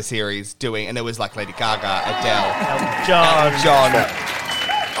throughout the series doing, and it was like Lady Gaga, Adele, Elton John.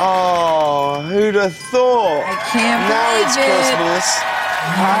 Oh, who'd have thought? I can't Now it's Christmas.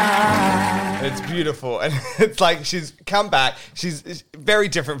 It's beautiful. And it's like she's come back. She's very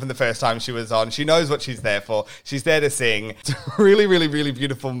different from the first time she was on. She knows what she's there for. She's there to sing. It's a really, really, really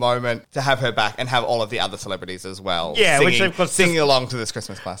beautiful moment to have her back and have all of the other celebrities as well. Yeah, singing along to this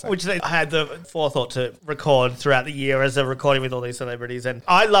Christmas classic. Which they had the forethought to record throughout the year as they're recording with all these celebrities. And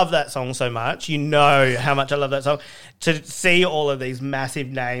I love that song so much. You know how much I love that song. To see all of these massive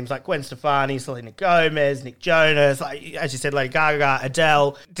names like Gwen Stefani, Selena Gomez, Nick Jonas, like as you said, Lady Gaga,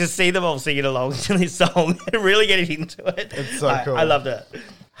 Adele, to see them all singing along to this song and really getting into it. It's so cool. I loved it.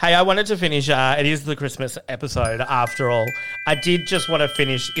 Hey, I wanted to finish, it is the Christmas episode after all. I did just want to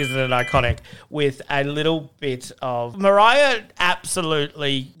finish, Isn't It Iconic, with a little bit of Mariah.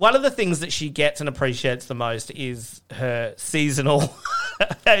 Absolutely. One of the things that she gets and appreciates the most is her seasonal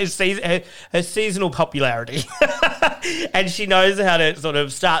her seasonal popularity. And she knows how to sort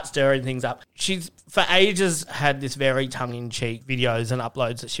of start stirring things up. She's for ages had this very tongue-in-cheek videos and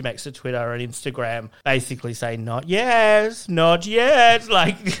uploads that she makes to Twitter and Instagram basically saying, not yet,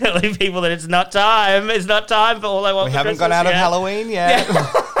 like telling people that it's not time for all I want. We haven't gone out of Halloween yet.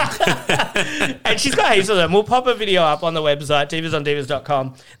 Yeah. And she's got heaps of them. We'll pop a video up on the website,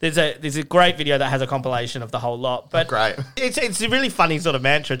 divasondivas.com. There's a great video that has a compilation of the whole lot. But great. It's a really funny sort of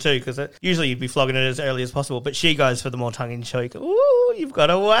mantra too, because usually you'd be flogging it as early as possible, but she goes for the more tongue-in-cheek. Ooh, you've got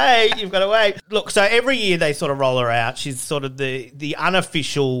to wait. Look, so every year they sort of roll her out. She's sort of the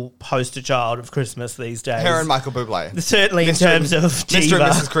unofficial poster child of Christmas these days. Her and Michael Bublé. Certainly in terms of diva. Mr.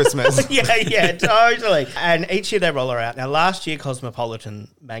 and Mrs. Christmas. yeah, totally. And each year they roll her out. Now, last year Cosmopolitan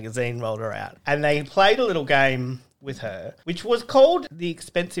magazine rolled her out, and they played a little game with her, which was called the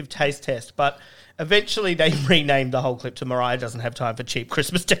Expensive Taste Test, but eventually they renamed the whole clip to Mariah Doesn't Have Time for Cheap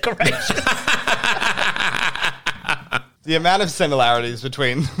Christmas Decorations. The amount of similarities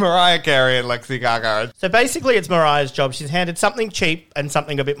between Mariah Carey and Lexi Gaga. So basically it's Mariah's job. She's handed something cheap and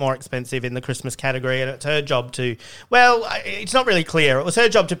something a bit more expensive in the Christmas category, and it's her job to, well, it's not really clear. It was her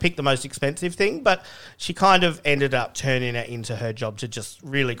job to pick the most expensive thing, but she kind of ended up turning it into her job to just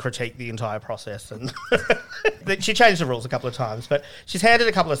really critique the entire process. And she changed the rules a couple of times, but she's handed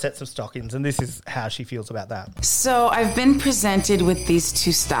a couple of sets of stockings, and this is how she feels about that. So I've been presented with these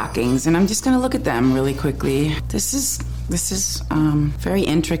two stockings, and I'm just going to look at them really quickly. This is very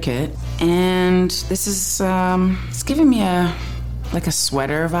intricate, and this is it's giving me a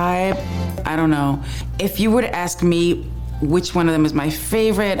sweater vibe. I don't know. If you were to ask me which one of them is my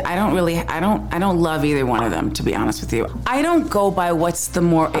favorite, I don't love either one of them, to be honest with you. I don't go by what's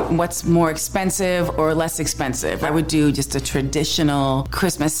more expensive or less expensive. I would do just a traditional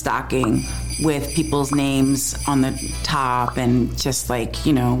Christmas stocking with people's names on the top, and just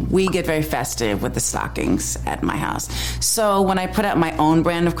we get very festive with the stockings at my house. So when I put out my own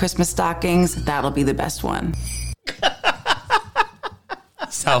brand of Christmas stockings, that'll be the best one.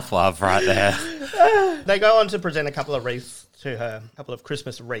 Self-love right there. They go on to present a couple of wreaths to her couple of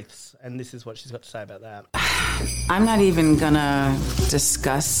Christmas wreaths, and this is what she's got to say about that. I'm not even gonna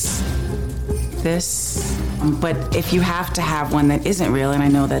discuss this, but if you have to have one that isn't real, and I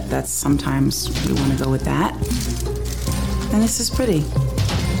know that that's sometimes you want to go with that, then this is pretty.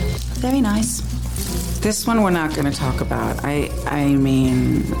 Very nice. This one we're not going to talk about. I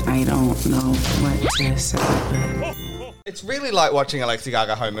mean, I don't know what to say, but... It's really like watching a Lexi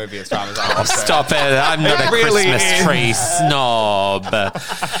Gaga home movie as far as I'm concerned. Stop it. I'm not a really Christmas tree snob.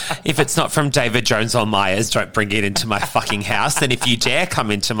 If it's not from David Jones or Myers, don't bring it into my fucking house. And if you dare come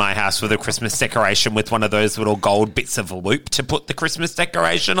into my house with a Christmas decoration with one of those little gold bits of loop to put the Christmas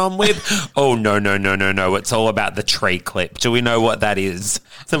decoration on with, oh, no. It's all about the tree clip. Do we know what that is?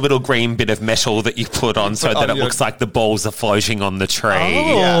 It's a little green bit of metal that you put on so that it looks like the balls are floating on the tree.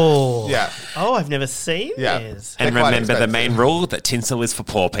 Oh. Yeah. Oh, I've never seen this. And remember the main rule that tinsel is for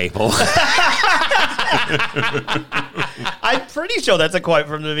poor people. I'm pretty sure that's a quote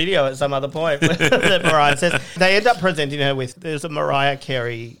from the video at some other point that Mariah says. They end up presenting her with, there's a Mariah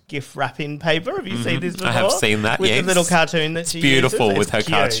Carey gift wrapping paper. Have you seen this before? I have seen that, with yes. the little cartoon that she beautiful uses. with her It's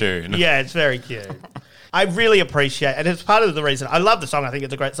cute. cartoon. Yeah, it's very cute. I really appreciate, and it's part of the reason, I love the song, I think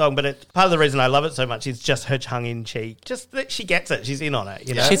it's a great song, but it's part of the reason I love it so much is just her tongue-in-cheek. Just that she gets it, she's in on it,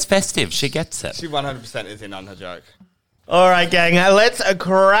 you know? She's festive, she gets it. She 100% is in on her joke. All right, gang, let's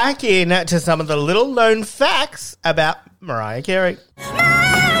crack in to some of the little-known facts about Mariah Carey.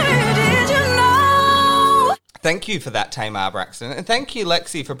 Thank you for that, Tamar Braxton. And thank you,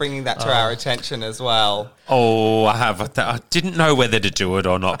 Lexi, for bringing that to our attention as well. Oh, I didn't know whether to do it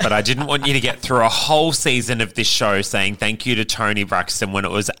or not, but I didn't want you to get through a whole season of this show saying thank you to Toni Braxton when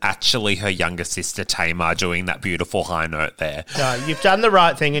it was actually her younger sister, Tamar, doing that beautiful high note there. No, you've done the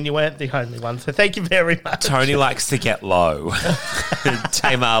right thing and you weren't the only one, so thank you very much. Toni likes to get low.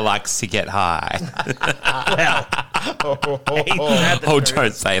 Tamar likes to get high. Oh,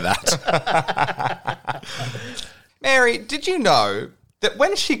 don't say that. Mary, did you know that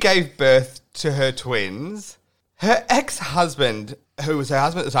when she gave birth to her twins, her ex-husband, who was her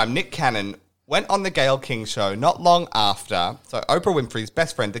husband at the time, Nick Cannon, went on the Gayle King Show not long after, so Oprah Winfrey's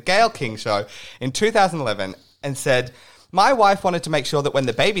best friend, the Gayle King Show, in 2011, and said, my wife wanted to make sure that when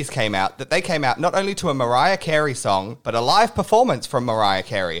the babies came out, that they came out not only to a Mariah Carey song, but a live performance from Mariah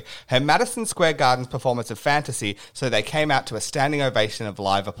Carey, her Madison Square Garden's performance of Fantasy, so they came out to a standing ovation of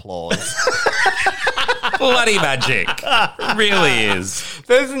live applause. Bloody magic. It really is.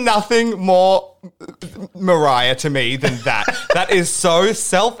 There's nothing more Mariah to me than that. That is so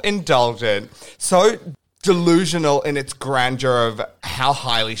self-indulgent, so delusional in its grandeur of how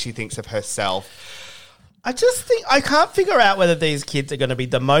highly she thinks of herself. I just think, I can't figure out whether these kids are going to be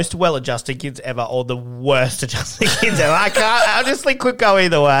the most well-adjusted kids ever or the worst adjusted kids ever. I honestly could go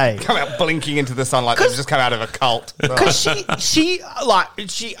either way. Come out blinking into the sun like they've just come out of a cult. Because she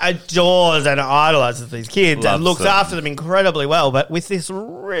adores and idolizes these kids and looks after them incredibly well, but with this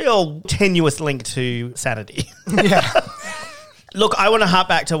real tenuous link to sanity. Yeah. Look, I want to harp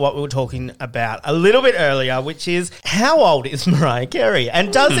back to what we were talking about a little bit earlier, which is how old is Mariah Carey?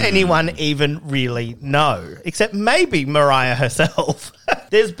 And does anyone even really know? Except maybe Mariah herself.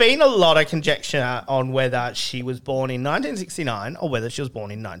 There's been a lot of conjecture on whether she was born in 1969 or whether she was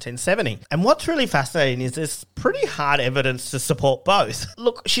born in 1970. And what's really fascinating is there's pretty hard evidence to support both.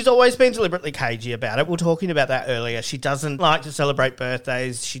 Look, she's always been deliberately cagey about it. We were talking about that earlier. She doesn't like to celebrate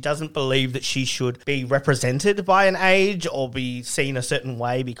birthdays. She doesn't believe that she should be represented by an age or be seen a certain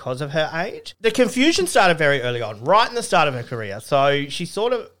way because of her age. The confusion started very early on, right in the start of her career. So she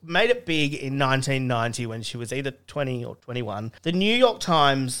sort of made it big in 1990 when she was either 20 or 21. The New York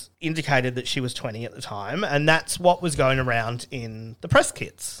Times indicated that she was 20 at the time, and that's what was going around in the press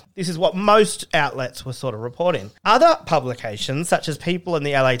kits. This is what most outlets were sort of reporting. Other publications, such as People in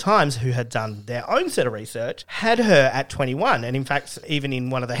the LA Times, who had done their own set of research, had her at 21. And in fact, even in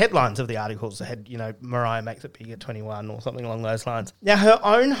one of the headlines of the articles, they had, Mariah makes it big at 21 or something along those lines. Now, her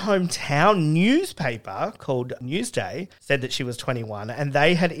own hometown newspaper called Newsday said that she was 21, and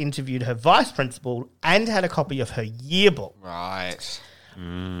they had interviewed her vice principal and had a copy of her yearbook. Right.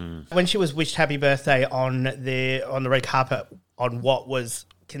 When she was wished happy birthday on the red carpet on what was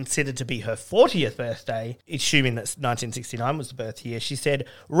considered to be her 40th birthday, assuming that 1969 was the birth year, she said,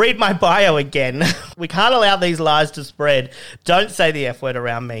 "Read my bio again. We can't allow these lies to spread. Don't say the F word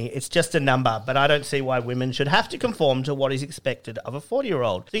around me. It's just a number, but I don't see why women should have to conform to what is expected of a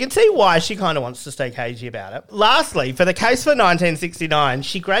 40-year-old. So you can see why she kind of wants to stay cagey about it. Lastly, for the case for 1969,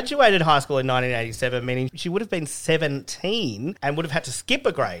 she graduated high school in 1987, meaning she would have been 17 and would have had to skip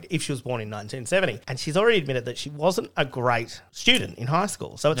a grade if she was born in 1970. And she's already admitted that she wasn't a great student in high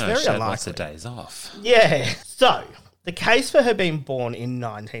school. So it's very she had unlikely. lots of days off. Yeah. So the case for her being born in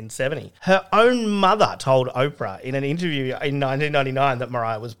 1970. Her own mother told Oprah in an interview in 1999 that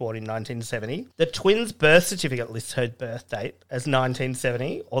Mariah was born in 1970. The twins' birth certificate lists her birth date as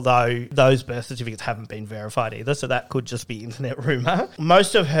 1970, although those birth certificates haven't been verified either, so that could just be internet rumour.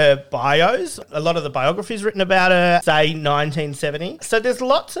 Most of her bios, a lot of the biographies written about her, say 1970. So there's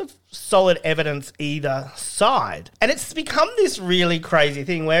lots of solid evidence either side. And it's become this really crazy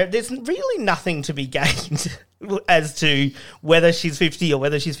thing where there's really nothing to be gained as to whether she's 50 or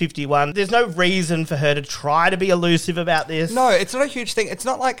whether she's 51. There's no reason for her to try to be elusive about this. No, it's not a huge thing. It's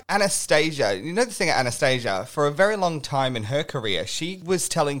not like Anastasia. You know the singer Anastasia? For a very long time in her career, she was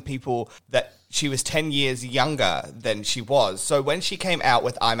telling people that she was 10 years younger than she was. So when she came out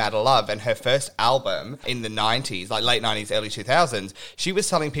with I'm Outta Love and her first album in the 90s, like late 90s, early 2000s, she was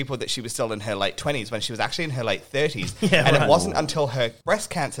telling people that she was still in her late 20s when she was actually in her late 30s. It wasn't until her breast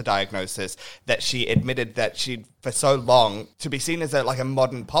cancer diagnosis that she admitted that she'd, for so long, to be seen as a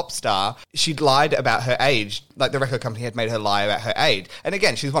modern pop star, she'd lied about her age. Like the record company had made her lie about her age. And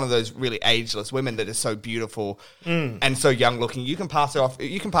again, she's one of those really ageless women that is so beautiful and so young looking. You can pass her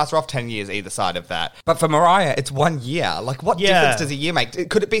off 10 years either side of that. But for Mariah, it's 1 year. Like, what difference does a year make?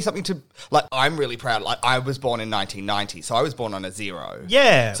 Could it be something to, like, I'm really proud. Like, I was born in 1990, so I was born on a zero.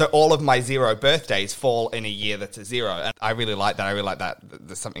 Yeah. So all of my zero birthdays fall in a year that's a zero. And I really like that.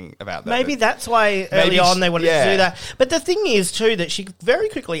 There's something about that. Maybe that's why early on they wanted to do that. But the thing is, too, that she very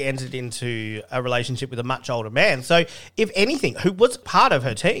quickly entered into a relationship with a much older man. So, if anything, who was part of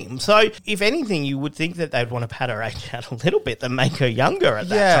her team. So, if anything, you would think that they'd want to pad her age out a little bit than make her younger at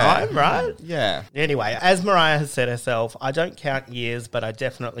that time, right? Yeah. Anyway, as Mariah has said herself, I don't count years, but I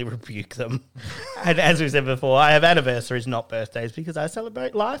definitely rebuke them. And as we said before, I have anniversaries, not birthdays, because I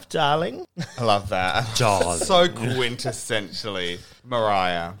celebrate life, darling. I love that. So quintessentially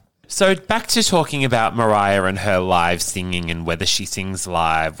Mariah. So back to talking about Mariah and her live singing and whether she sings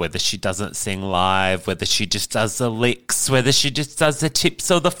live, whether she doesn't sing live, whether she just does the licks, whether she just does the tips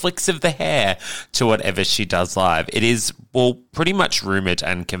or the flicks of the hair to whatever she does live. It is, well, pretty much rumoured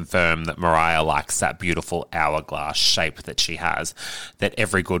and confirmed that Mariah likes that beautiful hourglass shape that she has, that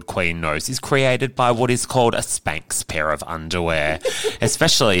every good queen knows is created by what is called a Spanx pair of underwear.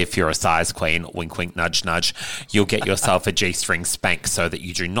 Especially if you're a size queen, wink, wink, nudge, nudge, you'll get yourself a G-string Spanx so that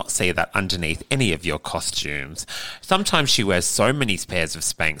you do not see that underneath any of your costumes. Sometimes she wears so many pairs of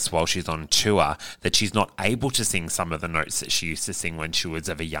Spanx while she's on tour that she's not able to sing some of the notes that she used to sing when she was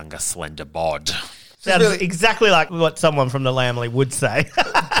of a younger, slender bod. Sounds really exactly like what someone from the Lamley would say.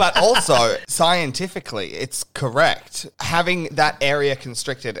 But also, scientifically, it's correct. Having that area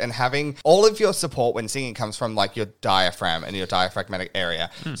constricted and having all of your support when singing comes from like your diaphragm and your diaphragmatic area.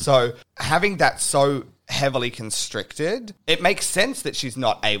 So having that so heavily constricted, it makes sense that she's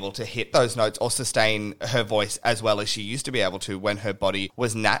not able to hit those notes or sustain her voice as well as she used to be able to when her body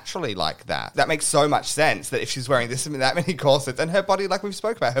was naturally like that. That makes so much sense that if she's wearing that many corsets and her body, like we've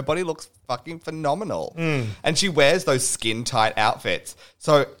spoke about, her body looks fucking phenomenal. And she wears those skin tight outfits.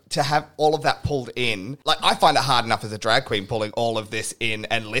 So to have all of that pulled in, like I find it hard enough as a drag queen pulling all of this in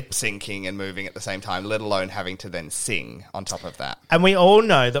and lip syncing and moving at the same time, let alone having to then sing on top of that. And we all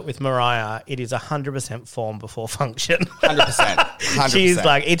know that with Mariah, it is 100% form before function. 100%. She's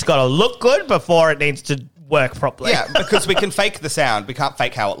like, it's got to look good before it needs to work properly. Yeah, because we can fake the sound. We can't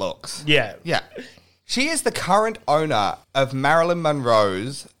fake how it looks. Yeah. Yeah. She is the current owner of Marilyn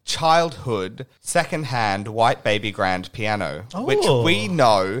Monroe's childhood second-hand white baby grand piano, which we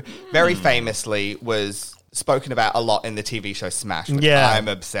know very famously was spoken about a lot in the TV show Smash, which I'm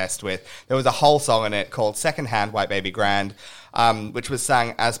obsessed with. There was a whole song in it called Second-Hand White Baby Grand, which was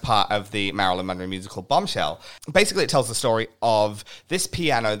sung as part of the Marilyn Monroe musical Bombshell. Basically, it tells the story of this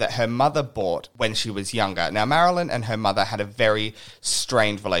piano that her mother bought when she was younger. Now, Marilyn and her mother had a very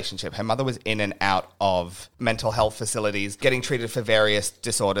strained relationship. Her mother was in and out of mental health facilities, getting treated for various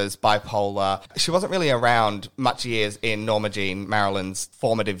disorders, bipolar. She wasn't really around much years in Norma Jean, Marilyn's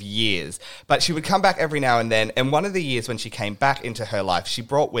formative years, but she would come back every now and then. And one of the years when she came back into her life, she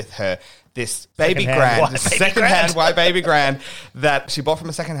brought with her this second-hand white baby grand that she bought from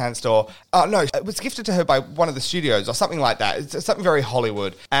a second-hand store. Oh, no, it was gifted to her by one of the studios or something like that. It's something very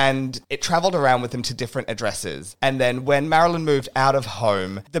Hollywood. And it traveled around with them to different addresses. And then when Marilyn moved out of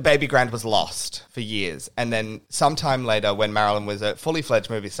home, the baby grand was lost for years. And then sometime later, when Marilyn was a fully-fledged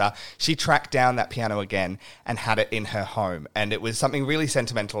movie star, she tracked down that piano again and had it in her home. And it was something really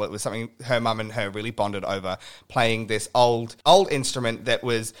sentimental. It was something her mum and her really bonded over, playing this old instrument that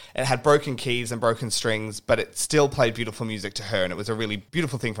it had broken broken keys and broken strings, but it still played beautiful music to her, and it was a really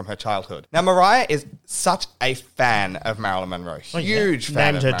beautiful thing from her childhood. Now, Mariah is such a fan of Marilyn Monroe. Huge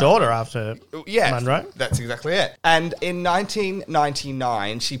fan of Named her Marilyn. daughter after Monroe. That's exactly it. And in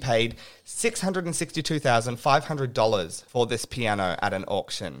 1999, she paid $662,500 for this piano at an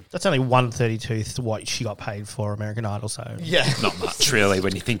auction. That's only 1/32th what she got paid for American Idol, so... Yeah. Not much, really,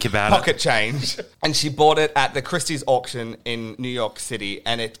 when you think about Pocket change. And she bought it at the Christie's auction in New York City,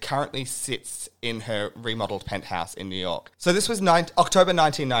 and it currently sits in her remodeled penthouse in New York. So this was October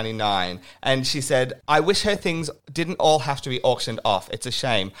 1999, and she said, I wish her things didn't all have to be auctioned off. It's a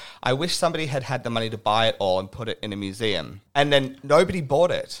shame. I wish somebody had had the money to buy it all and put it in a museum. And then nobody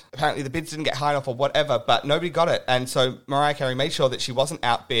bought it. Apparently the bids didn't get high enough or whatever, but nobody got it. And so Mariah Carey made sure that she wasn't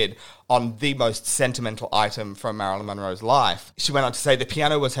outbid on the most sentimental item from Marilyn Monroe's life. She went on to say the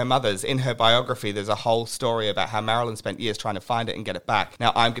piano was her mother's. In her biography, there's a whole story about how Marilyn spent years trying to find it and get it back.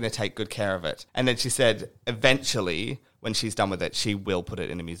 Now I'm going to take good care of it. And then she said, eventually, when she's done with it, she will put it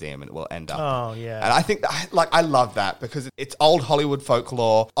in a museum and it will end up. Oh, yeah. And I think, I love that because it's old Hollywood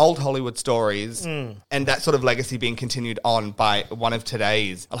folklore, old Hollywood stories, and that sort of legacy being continued on by one of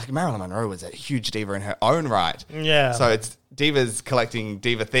today's. Like, Marilyn Monroe was a huge diva in her own right. Yeah. So it's divas collecting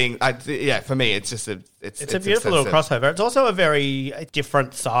diva things. For me, it's just it's a beautiful little crossover. It's also a very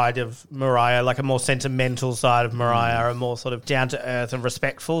different side of Mariah, like a more sentimental side of Mariah, a more sort of down-to-earth and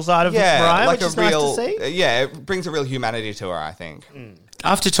respectful side of Mariah, like which is nice to see. It brings a real humanity to her, I think.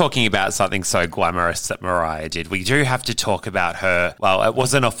 After talking about something so glamorous that Mariah did, we do have to talk about her. Well, it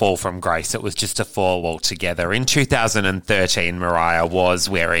wasn't a fall from grace. It was just a fall altogether. In 2013, Mariah was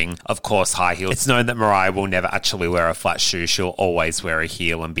wearing, of course, high heels. It's known that Mariah will never actually wear a flat shoe. She'll always wear a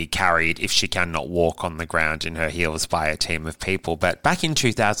heel and be carried if she cannot walk on the ground in her heels by a team of people. But back in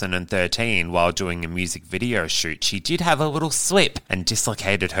 2013, while doing a music video shoot, she did have a little slip and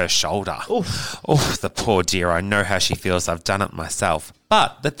dislocated her shoulder. Oof. Oh, the poor dear. I know how she feels. I've done it myself.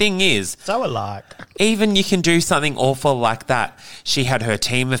 But the thing is, so alike. Even you can do something awful like that. She had her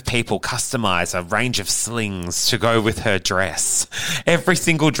team of people customize a range of slings to go with her dress. Every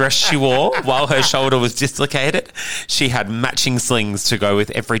single dress she wore while her shoulder was dislocated, she had matching slings to go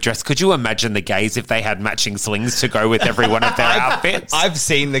with every dress. Could you imagine the gays if they had matching slings to go with every one of their outfits? I've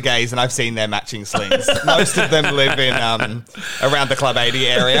seen the gays and I've seen their matching slings. Most of them live in around the Club 80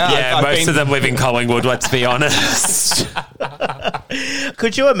 area. Yeah, most of them live in Collingwood, let's be honest.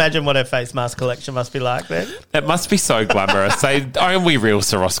 Could you imagine what her face mask collection must be like then? It must be so glamorous. They only real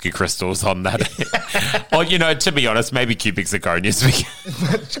Swarovski crystals on that. Or, to be honest, maybe cubic zirconias.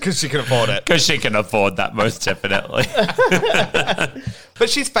 Because she can afford it. Because she can afford that, most definitely. But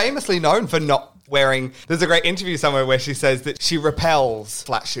she's famously known for not wearing... There's a great interview somewhere where she says that she repels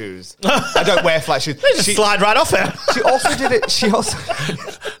flat shoes. I don't wear flat shoes. They just slide right off her. She also did it... She also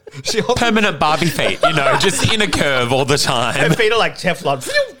permanent Barbie feet, just in a curve all the time. Her feet are like Teflon.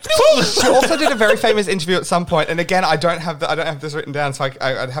 She also did a very famous interview at some point, and again, I don't have this written down, so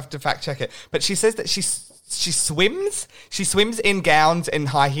I'd have to fact check it. But she says that she swims. She swims in gowns and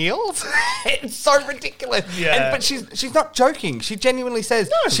high heels. It's so ridiculous. Yeah. But she's not joking. She genuinely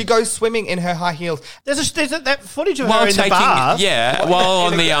says she goes swimming in her high heels. There's that footage of her in the bath. Yeah, while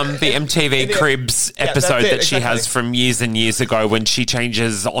on the MTV Cribs episode that she has from years and years ago when she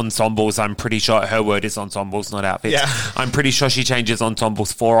changes ensembles. I'm pretty sure her word is ensembles, not outfits. Yeah. I'm pretty sure she changes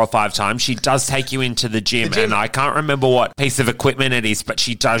ensembles 4 or 5 times. She does take you into the gym, and I can't remember what piece of equipment it is, but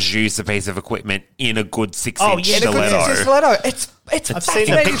she does use the piece of equipment in a good 6-inch stiletto. It's I've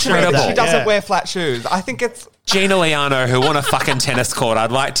seen the picture incredible. of that. She doesn't wear flat shoes. I think it's... Gina Liano, who won a fucking tennis court.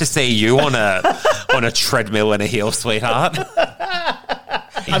 I'd like to see you on a treadmill in a heel, sweetheart.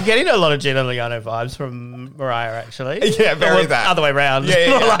 I'm getting a lot of Gina Liano vibes from Mariah, actually. Yeah, very that. Other way around. Yeah.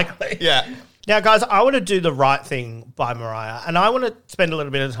 More likely. Yeah. Now, guys, I want to do the right thing by Mariah, and I want to spend a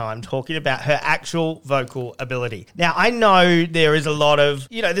little bit of time talking about her actual vocal ability. Now, I know there is a lot of,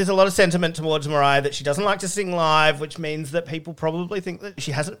 there's a lot of sentiment towards Mariah that she doesn't like to sing live, which means that people probably think that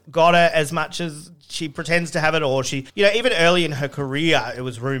she hasn't got it as much as she pretends to have it, or she, even early in her career, it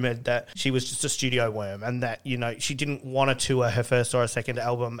was rumoured that she was just a studio worm and that, she didn't want to tour her first or a second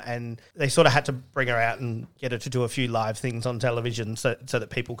album, and they sort of had to bring her out and get her to do a few live things on television so that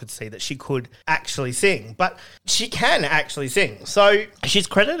people could see that she could actually sing. But she can actually sing. So she's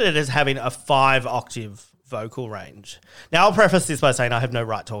credited as having a 5-octave vocal range. Now, I'll preface this by saying I have no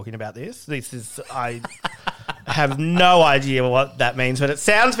right talking about this. This is... I have no idea what that means, but it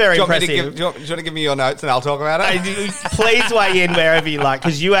sounds very impressive. Do you want to give me your notes and I'll talk about it? Please weigh in wherever you like,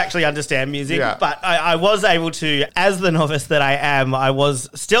 because you actually understand music. Yeah. But I was able to, as the novice that I am, I was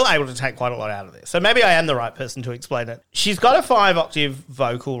still able to take quite a lot out of this. So maybe I am the right person to explain it. She's got a 5-octave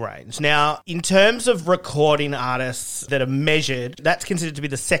vocal range. Now, in terms of recording artists that are measured, that's considered to be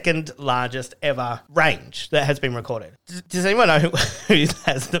the second largest ever range that has been recorded. Does anyone know who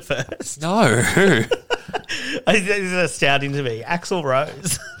has the first? No. This is astounding to me. Axl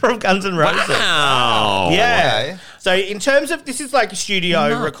Rose from Guns N' Roses. Wow. Yeah. Okay. So in terms of, this is like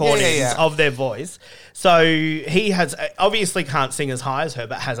studio recordings of their voice. So he has, obviously can't sing as high as her,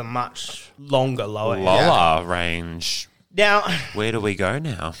 but has a much longer lower range. Now, where do we go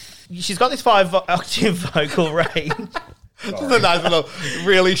now? She's got this 5-octave vocal range. This is a nice little,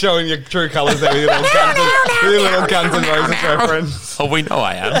 really showing your true colours there with your little Guns N' Roses reference. Oh, we know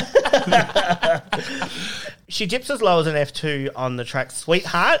I am. She dips as low as an F2 on the track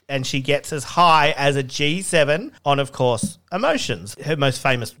Sweetheart, and she gets as high as a G7 on, of course, Emotions. Her most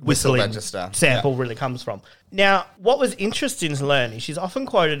famous whistling register sample really comes from. Now, what was interesting to learn is she's often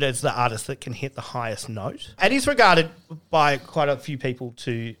quoted as the artist that can hit the highest note, and is regarded by quite a few people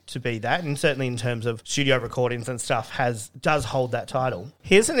to be that, and certainly in terms of studio recordings and stuff does hold that title.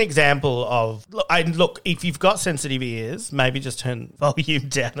 Here's an example of, look, if you've got sensitive ears, maybe just turn volume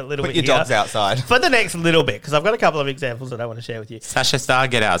down a little bit. Put your dogs outside. For the next little bit, because I've got a couple of examples that I want to share with you. Sasha Star,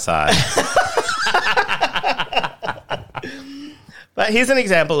 get outside. But here's an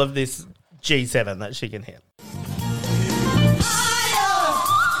example of this G7 that she can hit.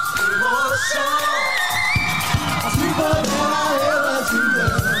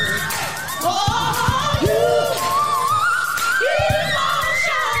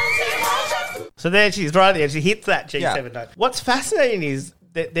 So there she's right there. She hits that G7 note. What's fascinating is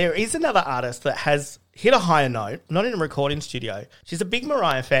that there is another artist that has hit a higher note, not in a recording studio. She's a big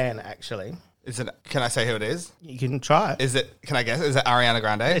Mariah fan, actually. Can I say who it is? You can try. Can I guess? Is it Ariana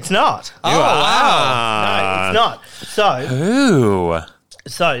Grande? It's not. Oh, wow. No, it's not. Who?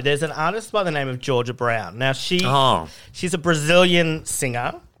 So there's an artist by the name of Georgia Brown. Now she's a Brazilian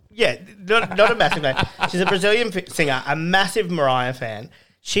singer. Yeah, not a massive name. She's a Brazilian singer, a massive Mariah fan.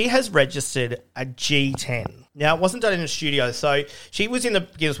 She has registered a G10. Now, it wasn't done in a studio, so she was in the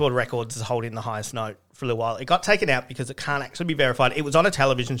Guinness World Records as holding the highest note for a little while. It got taken out because it can't actually be verified. It was on a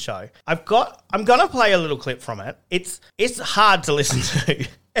television show. I'm going to play a little clip from it. It's hard to listen to.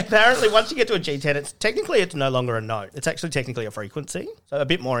 Apparently, once you get to a G10, it's no longer a note. It's actually technically a frequency. So a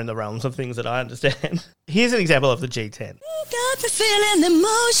bit more in the realms of things that I understand. Here's an example of the G10. Got me feeling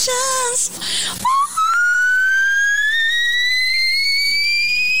emotions.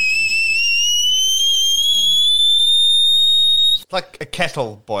 Like a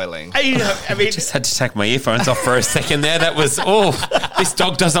kettle boiling. I mean, just had to take my earphones off for a second there. That was, this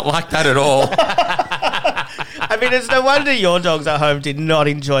dog doesn't like that at all. I mean, it's no wonder your dogs at home did not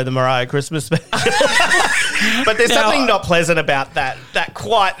enjoy the Mariah Christmas special. But there's something not pleasant about that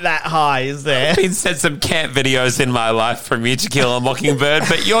quite that high, is there? I've been sent some camp videos in my life from you, Tequila and Mockingbird,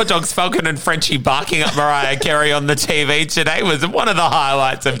 but your dog's Falcon and Frenchie barking at Mariah Carey on the TV today was one of the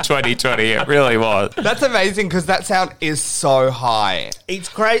highlights of 2020. It really was. That's amazing because that sound is so high. It's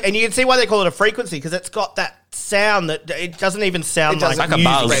great. And you can see why they call it a frequency, because it's got that sound that it doesn't even sound like a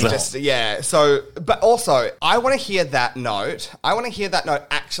buzz. Register, yeah. So, but also, I want to hear that note. I want to hear that note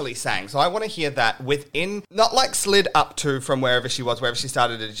actually sang. So I want to hear that within, not like slid up to from wherever she was, wherever she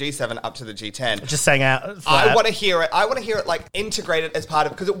started at a G7 up to the G10. Just sang out. I want to hear it. I want to hear it like integrated as part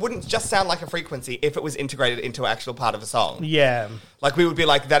of, because it wouldn't just sound like a frequency if it was integrated into an actual part of a song. Yeah. Like we would be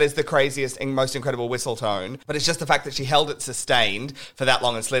like, that is the craziest and most incredible whistle tone. But it's just the fact that she held it sustained for that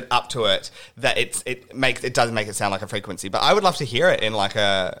long and slid up to it that it doesn't make it sound like a frequency. But I would love to hear it in like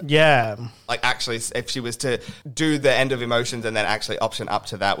a... Yeah. Like actually, if she was to do the end of Emotions and then actually option up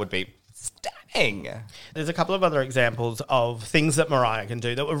to that would be stunning. There's a couple of other examples of things that Mariah can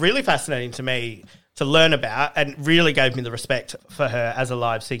do that were really fascinating to me to learn about and really gave me the respect for her as a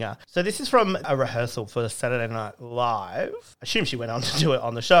live singer. So this is from a rehearsal for Saturday Night Live. I assume she went on to do it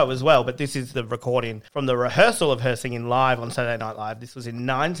on the show as well, but this is the recording from the rehearsal of her singing live on Saturday Night Live. This was in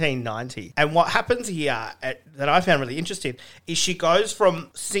 1990. And what happens here that I found really interesting is she goes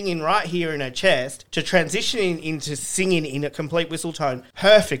from singing right here in her chest to transitioning into singing in a complete whistle tone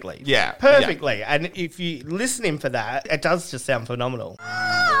perfectly. Yeah. Perfectly. Yeah. And if you listen in for that, it does just sound phenomenal.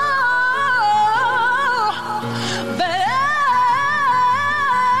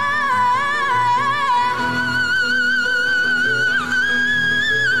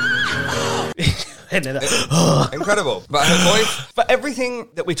 And then, incredible. But her voice, for everything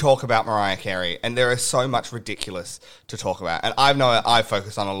that we talk about Mariah Carey, and there is so much ridiculous to talk about, and I know I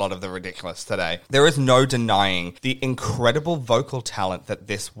focus on a lot of the ridiculous today, there is no denying the incredible vocal talent that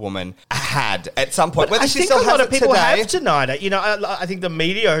this woman had at some point. Whether I she think still a lot has of it people today. have denied it. You know, I think the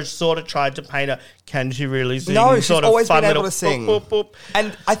media has sort of tried to paint her, can she really sing? No, she's sort of always fun been able little to sing. boop, boop, boop.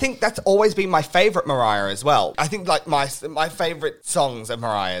 And I think that's always been my favourite Mariah as well. I think like my favourite songs of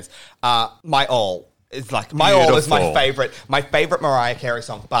Mariah's are My All. It's like My All is my favourite Mariah Carey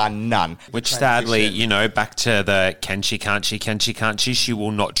song, bar none. Which sadly, you know, back to the can she, can't she, she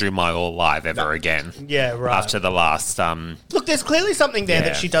will not do My All live ever again. Yeah, right. After the last Look, there's clearly something there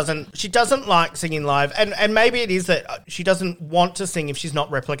that she doesn't like singing live, and maybe it is that she doesn't want to sing if she's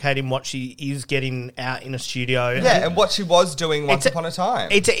not replicating what she is getting out in a studio. Yeah, and what she was doing once upon a time.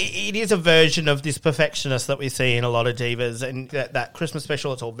 It is a version of this perfectionist that we see in a lot of divas, and that Christmas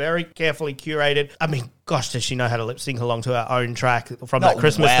special, it's all very carefully curated. I mean, gosh, does she know how to lip sync along to her own track from that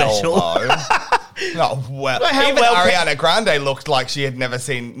Christmas special? Not well. Even Ariana Grande looked like she had never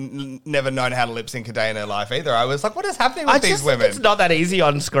known how to lip sync a day in her life either. I was like, what is happening with these women? It's not that easy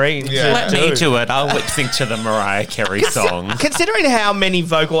on screen. Yeah. Let me do it. I'll lip sync to the Mariah Carey song. Considering how many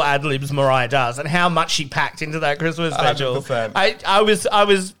vocal ad-libs Mariah does and how much she packed into that Christmas special, 100%. I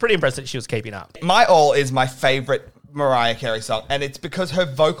was pretty impressed that she was keeping up. My All is my favourite Mariah Carey song, and it's because her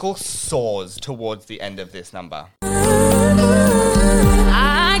vocal soars towards the end of this number.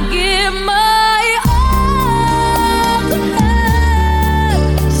 I give my all to her.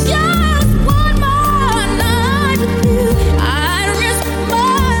 Just one more night with you. I risk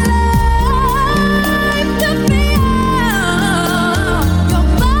my life to be your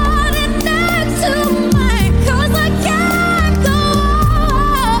body next to mine, 'cause I can't go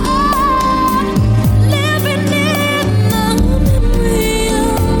on living in the memory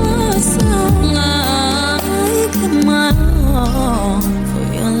of a song. I give my all for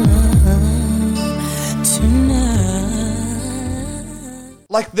your love tonight.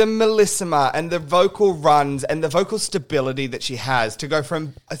 Like the Melissima and the vocal runs and the vocal stability that she has to go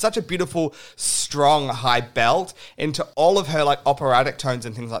from such a beautiful, strong high belt into all of her like operatic tones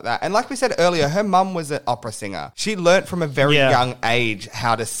and things like that. And like we said earlier, her mum was an opera singer. She learnt from a very young age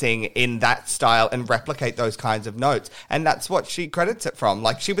how to sing in that style and replicate those kinds of notes. And that's what she credits it from.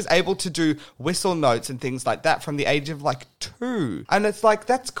 Like she was able to do whistle notes and things like that from the age of like 2. And it's like,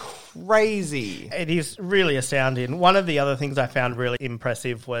 that's crazy. It is really astounding. One of the other things I found really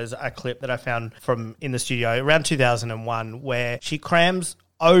impressive was a clip that I found from in the studio around 2001 where she crams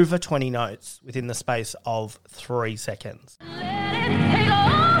over 20 notes within the space of 3 seconds.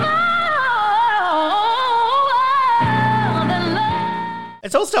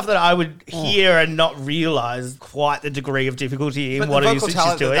 It's all stuff that I would hear and not realise quite the degree of difficulty in what it is that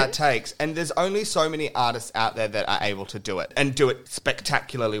she's doing. That takes, and there's only so many artists out there that are able to do it and do it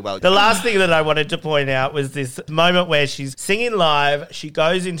spectacularly well. The last thing that I wanted to point out was this moment where she's singing live, she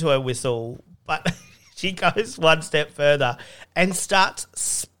goes into her whistle, but she goes one step further and starts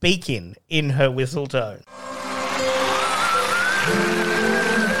speaking in her whistle tone.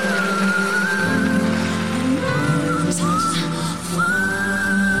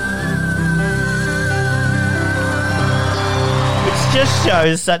 Just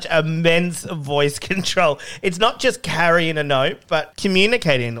shows such immense voice control. It's not just carrying a note, but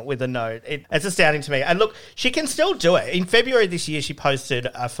communicating with a note. It's astounding to me. And look, she can still do it. In February this year, she posted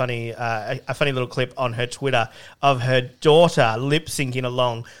a funny little clip on her Twitter of her daughter lip syncing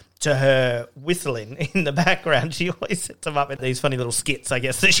along to her whistling in the background. She always sets them up in these funny little skits, I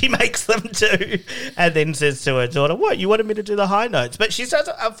guess, that she makes them do, and then says to her daughter, "What, you wanted me to do the high notes?" But she does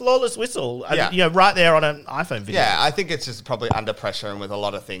a flawless whistle, right there on an iPhone video. Yeah, I think it's just probably under pressure, and with a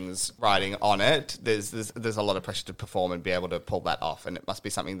lot of things riding on it, there's a lot of pressure to perform and be able to pull that off, and it must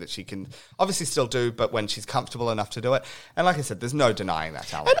be something that she can obviously still do, but when she's comfortable enough to do it. And like I said, there's no denying that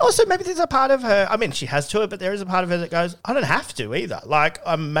talent. And also, maybe there's a part of her, I mean, she has to it, but there is a part of her that goes, I don't have to either. Like,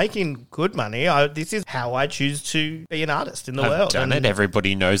 I'm making good money. This is how I choose to be an artist in the world. I've done it.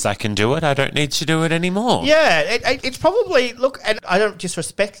 Everybody knows I can do it. I don't need to do it anymore. Yeah, it's probably, look, and I don't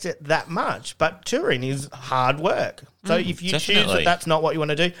disrespect it that much, but touring is hard work. So if you choose that that's not what you want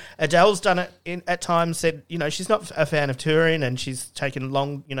to do, Adele's done it at times, said, she's not a fan of touring and she's taken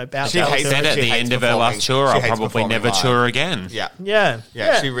long, bouts. She said at the end of her last tour, I'll probably never tour again. Yeah.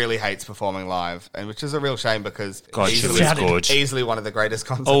 She really hates performing live, and which is a real shame because she was good. Easily one of the greatest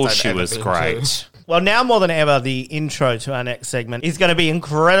concerts I've ever been to. She was great. Well, now more than ever, the intro to our next segment is going to be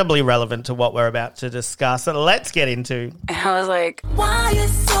incredibly relevant to what we're about to discuss. So let's get into. I was like, why you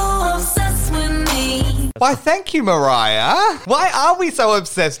so obsessed with me? Why, thank you, Mariah. Why are we so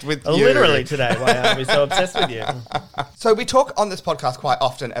obsessed with you? Literally today, why are we so obsessed with you? So we talk on this podcast quite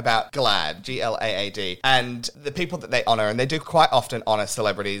often about GLAAD, G-L-A-A-D, and the people that they honour, and they do quite often honour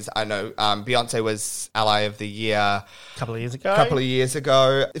celebrities. I know Beyonce was Ally of the Year a couple of years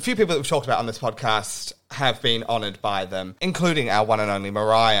ago. A few people that we've talked about on this podcast have been honoured by them, including our one and only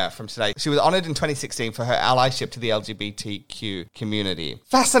Mariah from today. She was honoured in 2016 for her allyship to the LGBTQ community.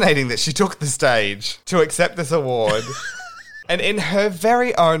 Fascinating that she took the stage to accept this award. And in her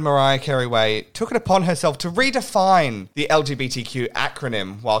very own Mariah Carey way, took it upon herself to redefine the LGBTQ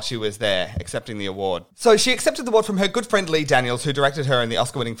acronym while she was there accepting the award. So she accepted the award from her good friend Lee Daniels, who directed her in the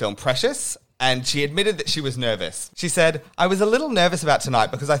Oscar-winning film Precious, and she admitted that she was nervous. She said, "I was a little nervous about tonight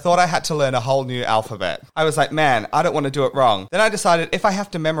because I thought I had to learn a whole new alphabet. I was like, man, I don't want to do it wrong. Then I decided if I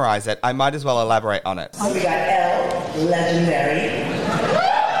have to memorize it, I might as well elaborate on it." So we got L, legendary.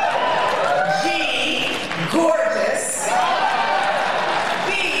 G, gorgeous.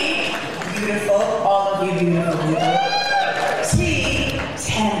 B, beautiful. All of you beautiful people. T,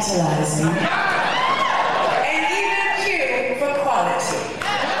 tantalizing. And even Q for quality.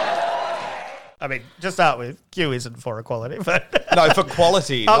 I mean, to start with, Q isn't for equality, but... No, for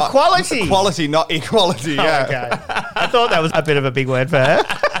quality. Oh, quality. Quality, not equality, yeah. Oh, okay. I thought that was a bit of a big word for her.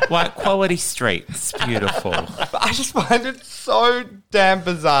 Like quality streets. Beautiful. But I just find it so damn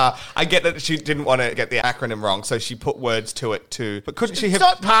bizarre. I get that she didn't want to get the acronym wrong, so she put words to it too. But couldn't she have... It's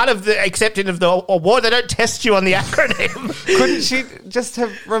not part of the acceptance of the award. They don't test you on the acronym. Couldn't she just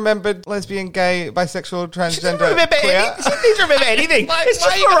have remembered lesbian, gay, bisexual, transgender, She didn't remember queer? She didn't need to remember anything. It's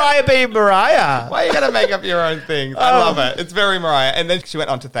just why Mariah being Mariah. Why are you going to make up your own things? I love it. It's very Mariah. And then she went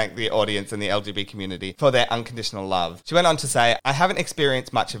on to thank the audience and the LGBT community for their unconditional love. She went on to say, "I haven't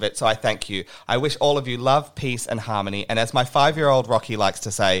experienced much of it, so I thank you. I wish all of you love, peace, and harmony. And as my 5-year-old Rocky likes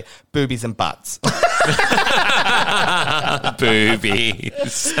to say, boobies and butts."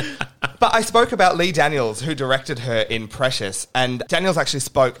 Boobies. But I spoke about Lee Daniels, who directed her in Precious, and Daniels actually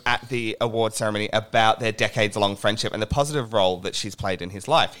spoke at the award ceremony about their decades-long friendship and the positive role that she's played in his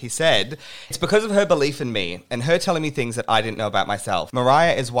life. He said, "It's because of her belief in me and her telling me things that I didn't know about myself.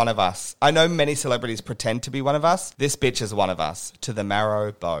 Mariah is one of us. I know many celebrities pretend to be one of us. This bitch is one of us, to the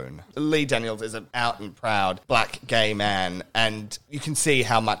marrow bone." Lee Daniels is an out and proud black gay man, and you can see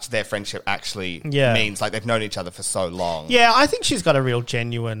how much their friendship actually means. Like, they've known each other for so long. Yeah, I think she's got a real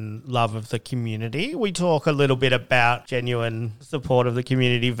genuine love of the community. We talk a little bit about genuine support of the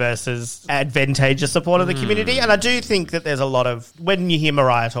community versus advantageous support of the community. And I do think that there's a lot of, when you hear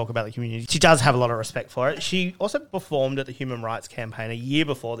Mariah talk about the community, she does have a lot of respect for it. She also performed at the Human Rights Campaign a year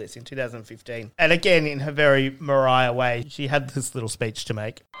before this, in 2015. And again, in her very Mariah way, she had this little speech to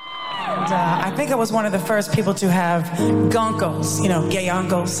make. And I think I was one of the first people to have gunkles, gay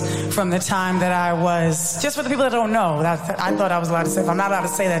uncles, from the time that I was, just for the people that don't know, I thought I was allowed to say, if I'm not allowed to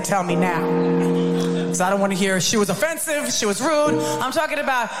say that, tell me now. Because I don't want to hear she was offensive, she was rude. I'm talking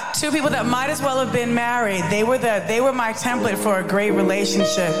about two people that might as well have been married. They were my template for a great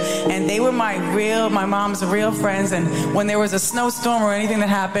relationship. And they were my mom's real friends. And when there was a snowstorm or anything that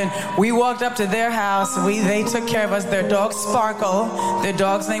happened, we walked up to their house. They took care of us. Their dog Sparkle, their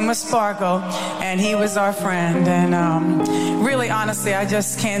dog's name was Sparkle, and he was our friend. And really, honestly, I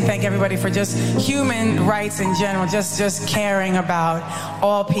just can't thank everybody for just human rights in general, just caring about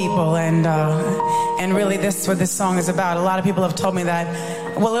all people. And really, this is what this song is about. A lot of people have told me that,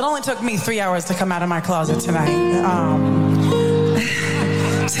 well, it only took me 3 hours to come out of my closet tonight.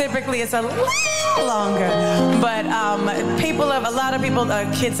 Typically, it's a little longer. But a lot of people,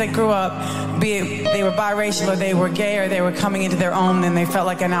 kids that grew up, be it they were biracial or they were gay or they were coming into their own and they felt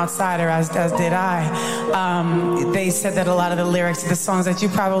like an outsider, as did I. They said that a lot of the lyrics of the songs that you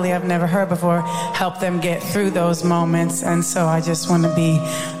probably have never heard before helped them get through those moments. And so I just want to be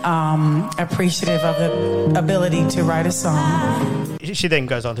appreciative of the ability to write a song. She then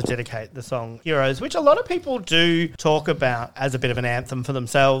goes on to dedicate the song Heroes, which a lot of people do talk about as a bit of an anthem for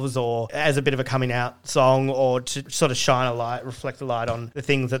themselves or as a bit of a coming out song, or to sort of shine a light, reflect a light on the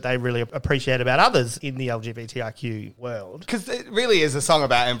things that they really appreciate about others in the LGBTIQ world. Because it really is a song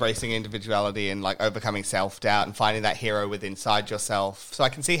about embracing individuality and like overcoming self-doubt and finding that hero within inside yourself. So I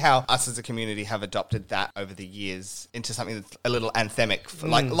can see how us as a community have adopted that over the years into something that's a little anthemic,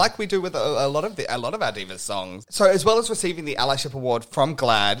 like we do with a lot of our Divas songs. So as well as receiving the Allyship Award from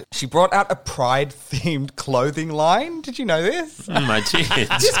GLAAD, she brought out a Pride-themed clothing line. Did you know this? I did.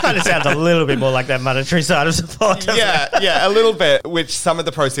 This kind of sounds a little bit more like that monetary side of support. Yeah, a little bit, which some of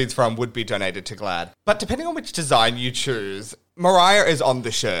the proceeds from would be donated to GLAAD. But depending on which design you choose, Mariah is on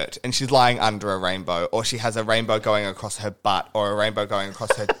the shirt and she's lying under a rainbow, or she has a rainbow going across her butt or a rainbow going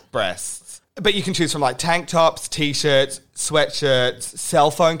across her breasts. But you can choose from like tank tops, t-shirts, sweatshirts, cell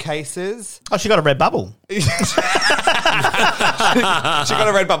phone cases. Oh, she got a red bubble. She got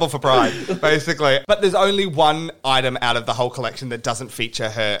a red bubble for Pride, basically. But there's only one item out of the whole collection that doesn't feature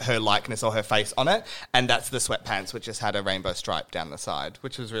her likeness or her face on it, and that's the sweatpants, which just had a rainbow stripe down the side,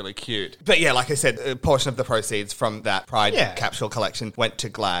 which was really cute. But yeah, like I said, a portion of the proceeds from that Pride capsule collection went to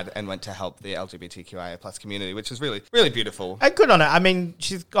GLAAD and went to help the LGBTQIA+ community, which is really, really beautiful. And good on her. I mean,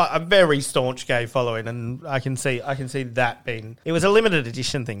 she's got a very staunch gay following, and I can see that being. It was a limited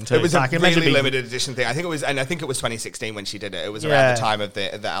edition thing too. It was a really limited edition thing. I think it was 2016 when she did it. It was around the time of the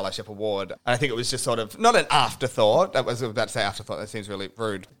Allyship Award. And I think it was just sort of not an afterthought. I was about to say afterthought. That seems really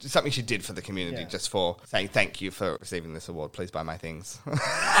rude. Just something she did for the community, just for saying thank you for receiving this award. Please buy my things.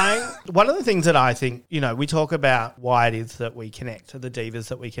 One of the things that I think, we talk about why it is that we connect to the divas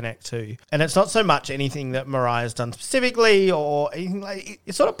that we connect to, and it's not so much anything that Mariah's done specifically or anything like.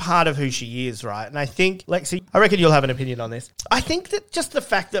 It's sort of part of who she is, right? And I think, Lexi, I reckon you'll have an opinion on this. I think that just the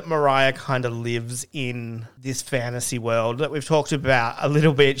fact that Mariah kind of lives in this fantasy world that we've talked about a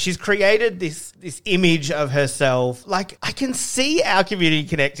little bit, she's created this image of herself. Like, I can see our community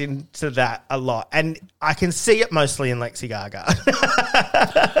connecting to that a lot, and I can see it mostly in Lexi Gaga.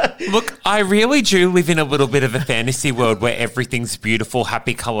 Look, I really do live in a little bit of a fantasy world where everything's beautiful,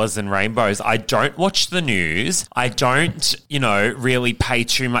 happy colours and rainbows. I don't watch the news. I don't, really pay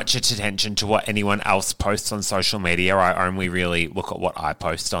too much attention to what anyone else posts on social media. I only really look at what I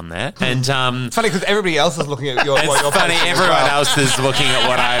post on there. And it's funny because everybody else is looking at your it's funny, everyone else is looking at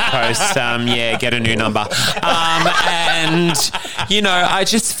what I post. Get a new number. I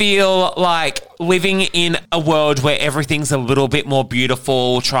just feel like living in a world where everything's a little bit more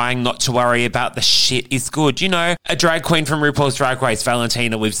beautiful, trying not to worry about the shit is good. A drag queen from RuPaul's Drag Race,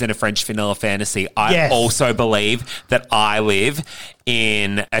 Valentina, lives in a French vanilla fantasy. I also believe that I live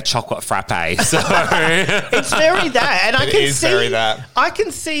in a chocolate frappe. So it's very that, and I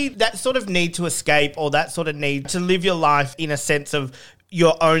can see that sort of need to escape, or that sort of need to live your life in a sense of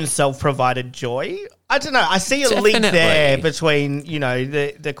your own self-provided joy. I don't know. I see a link there between,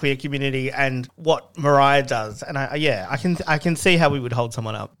 the queer community and what Mariah does. And I can see how we would hold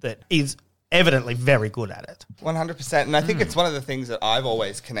someone up that is evidently very good at it. 100%. And I think it's one of the things that I've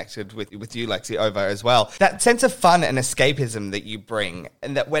always connected with you, Lexi, over as well. That sense of fun and escapism that you bring,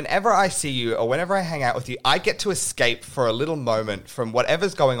 and that whenever I see you or whenever I hang out with you, I get to escape for a little moment from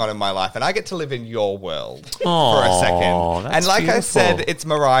whatever's going on in my life, and I get to live in your world for a second. And like beautiful. I said, it's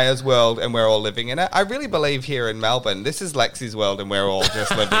Mariah's world and we're all living in it. I really believe here in Melbourne, this is Lexi's world and we're all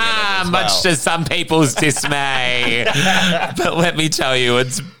just living in it as well. Much to some people's dismay. But let me tell you,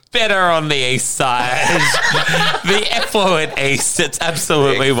 it's better on the east side. The affluent east. It's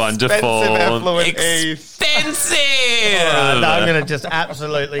absolutely wonderful. Expensive. Right, I'm going to just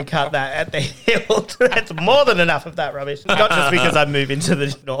absolutely cut that at the hilt. That's more than enough of that rubbish. Not just because I move into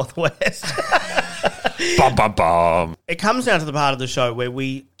the northwest. Bum, bum, bum. It comes down to the part of the show where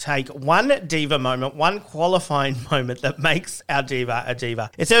we take one diva moment, one qualifying moment that makes our diva a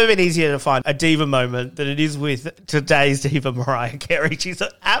diva. It's never been easier to find a diva moment than it is with today's diva, Mariah Carey. She's an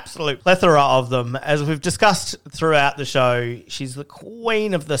absolute plethora of them. As we've discussed throughout the show, she's the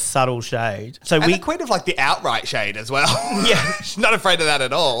queen of the subtle shade. And the queen of the outright shade as well. Yeah. She's not afraid of that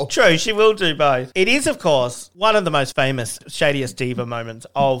at all. True, she will do both. It is, of course, one of the most famous, shadiest diva moments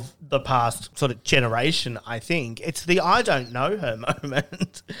of the past sort of generation, I think. It's the I don't know her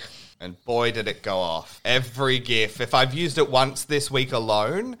moment. And boy, did it go off. Every GIF. If I've used it once this week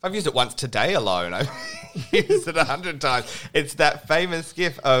alone, I've used it once today alone. I've used it 100 times. It's that famous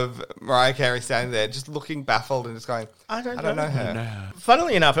GIF of Mariah Carey standing there just looking baffled and just going, I don't know her. No.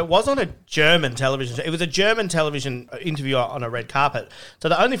 Funnily enough, it was on a German television show. It was a German television interview on a red carpet. So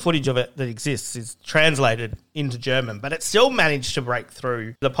the only footage of it that exists is translated into German, but it still managed to break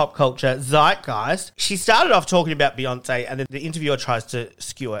through the pop culture zeitgeist. She started off talking about Beyonce, and then the interviewer tries to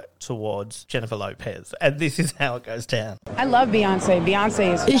skew it towards Jennifer Lopez. And this is how it goes down. I love Beyonce.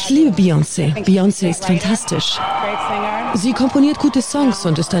 Beyonce is... Ich liebe Beyoncé. Beyoncé ist fantastisch. Sie komponiert gute Songs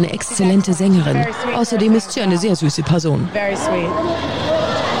und ist eine exzellente Sängerin. Außerdem ist sie eine sehr süße Person. Very sweet.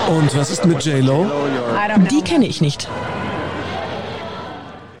 Und was ist mit J-Lo? Die kenne ich nicht.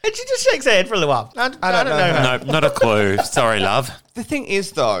 And she just shakes her head for a little while. I don't know her. No, not a clue. Sorry, love. The thing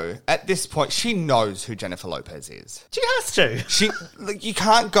is, though, at this point, she knows who Jennifer Lopez is. She has to. You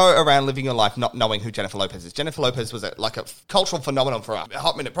can't go around living your life not knowing who Jennifer Lopez is. Jennifer Lopez was a cultural phenomenon for a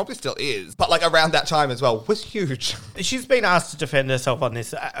hot minute, probably still is, but around that time as well, was huge. She's been asked to defend herself on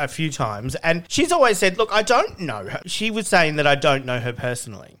this a few times, and she's always said, look, I don't know her. She was saying that I don't know her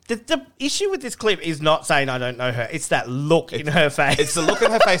personally. The issue with this clip is not saying I don't know her. It's that look in her face. It's the look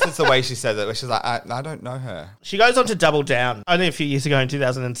in her face. It's the way she says it, where she's like, I don't know her. She goes on to double down only a few years ago in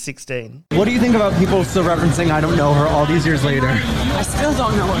 2016. What do you think about people still referencing I don't know her all these years later? I still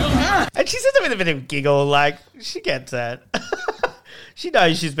don't know her. And she says it with a bit of a giggle, like, she gets it. She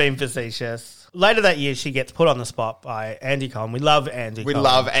knows she's been facetious. Later that year, she gets put on the spot by Andy Cohen. We love Andy We Cohen.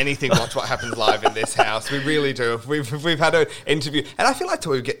 love anything Watch What Happens Live in this house. We really do. We've had an interview, and I feel like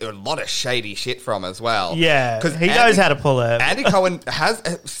we get a lot of shady shit from as well. Yeah, because he knows how to pull it. Andy Cohen has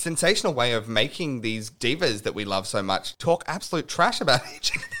a sensational way of making these divas that we love so much talk absolute trash about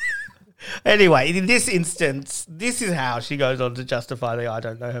each other. Anyway, in this instance, this is how she goes on to justify the I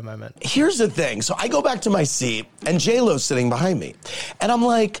don't know her moment. Here's the thing. So I go back to my seat, and J-Lo's sitting behind me. And I'm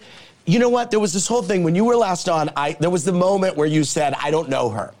like, you know what? There was this whole thing. When you were last on, there was the moment where you said, I don't know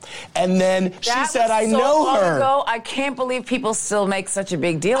her. And then she said, I know her. Ago, I can't believe people still make such a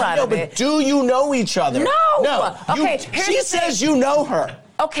big deal out of it. But do you know each other? No. Okay, she says you know her.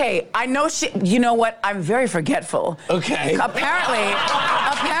 Okay, I know she... You know what? I'm very forgetful. Okay. Apparently,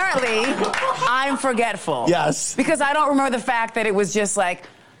 I'm forgetful. Yes. Because I don't remember the fact that it was just like,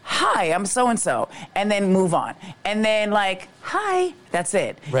 hi, I'm so-and-so, and then move on. And then like, hi, that's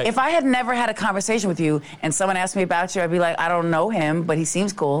it. Right. If I had never had a conversation with you and someone asked me about you, I'd be like, I don't know him, but he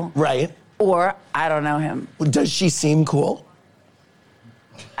seems cool. Right. Or, I don't know him. Does she seem cool?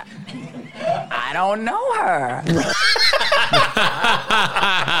 I don't know her.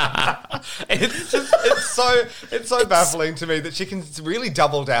 It's so baffling to me that she can really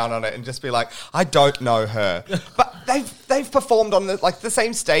double down on it and just be like, I don't know her. But they've performed on the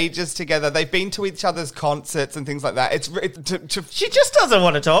same stages together. They've been to each other's concerts and things like that. She just doesn't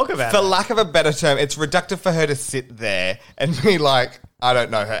want to talk about it. For lack of a better term, it's reductive for her to sit there and be like, I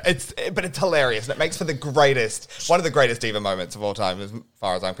don't know her. But it's hilarious, and it makes for one of the greatest diva moments of all time, as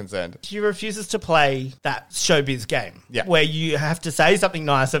far as I'm concerned. She refuses to play that showbiz game, yeah, where you have to say something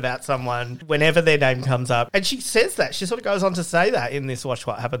nice about someone whenever their name comes up. And she says that. She sort of goes on to say that in this Watch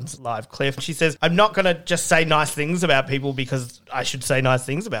What Happens Live clip. She says, I'm not going to just say nice things about people because I should say nice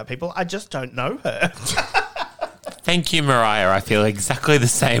things about people. I just don't know her. Thank you, Mariah. I feel exactly the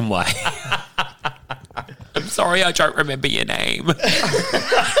same way. I'm sorry I don't remember your name.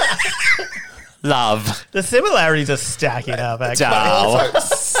 Love. The similarities are stacking up, actually. But also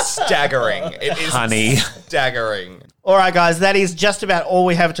staggering. It is honey. Staggering. All right, guys, that is just about all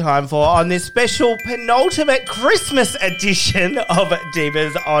we have time for on this special penultimate Christmas edition of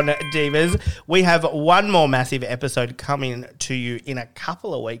Divas on Divas. We have one more massive episode coming to you in a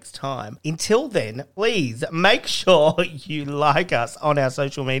couple of weeks' time. Until then, please make sure you like us on our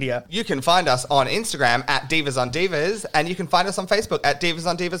social media. You can find us on Instagram at Divas on Divas, and you can find us on Facebook at Divas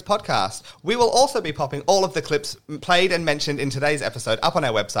on Divas Podcast. We will also be popping all of the clips played and mentioned in today's episode up on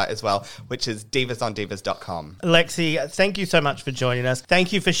our website as well, which is divasondivas.com. Lexi, thank you so much for joining us.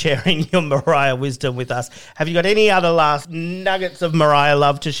 Thank you for sharing your Mariah wisdom with us. Have you got any other last nuggets of Mariah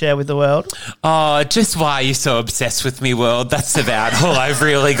love to share with the world? Oh, just why you're so obsessed with me, world. That's about all I've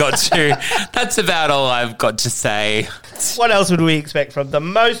really got to. That's about all I've got to say. What else would we expect from the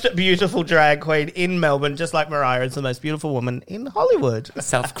most beautiful drag queen in Melbourne, just like Mariah is the most beautiful woman in Hollywood?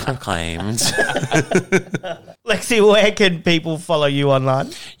 Self-proclaimed. Lexi, where can people follow you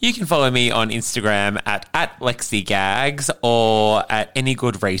online? You can follow me on Instagram at Lexi Gags or at any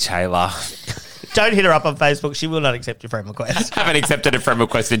good retailer. Don't hit her up on Facebook. She will not accept your friend request. Haven't accepted a friend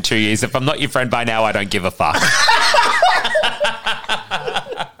request in 2 years. If I'm not your friend by now, I don't give a fuck.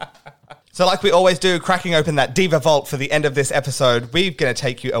 So like we always do, cracking open that diva vault for the end of this episode, we're going to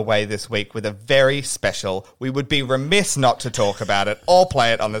take you away this week with a very special, we would be remiss not to talk about it or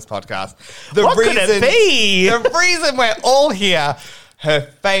play it on this podcast. What could it be? The reason we're all here, her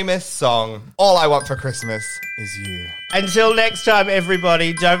famous song, All I Want for Christmas Is You. Until next time,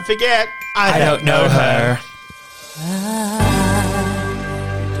 everybody, don't forget, I don't know her. I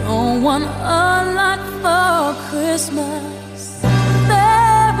don't want a lot for Christmas.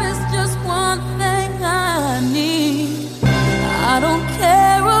 There is just one thing I need. I don't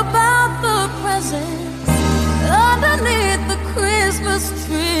care about the presents underneath the Christmas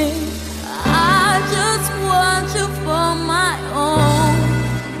tree. I just want you for my own,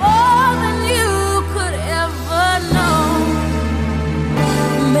 more than you could ever know.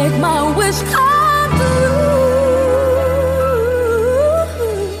 Make my wish come true.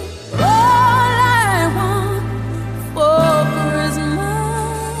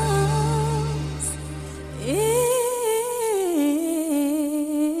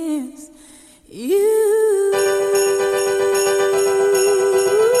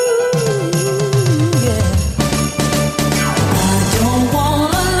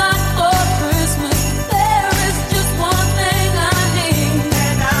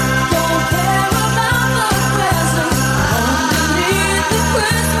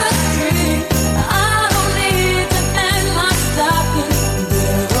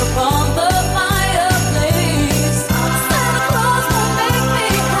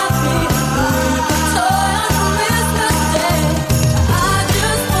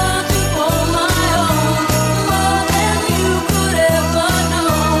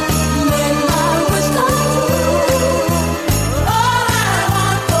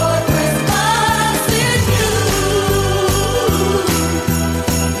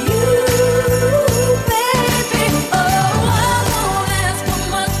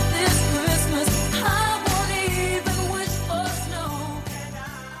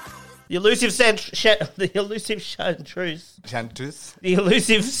 The elusive the elusive chanteuse. Chanteuse? The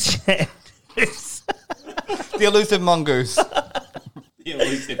elusive chanteuse. The elusive mongoose. The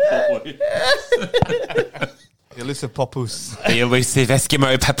elusive papoose. The elusive papoose. The elusive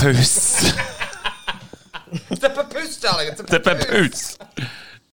Eskimo papoose. It's a papoose, darling. It's a The papoose. papoose.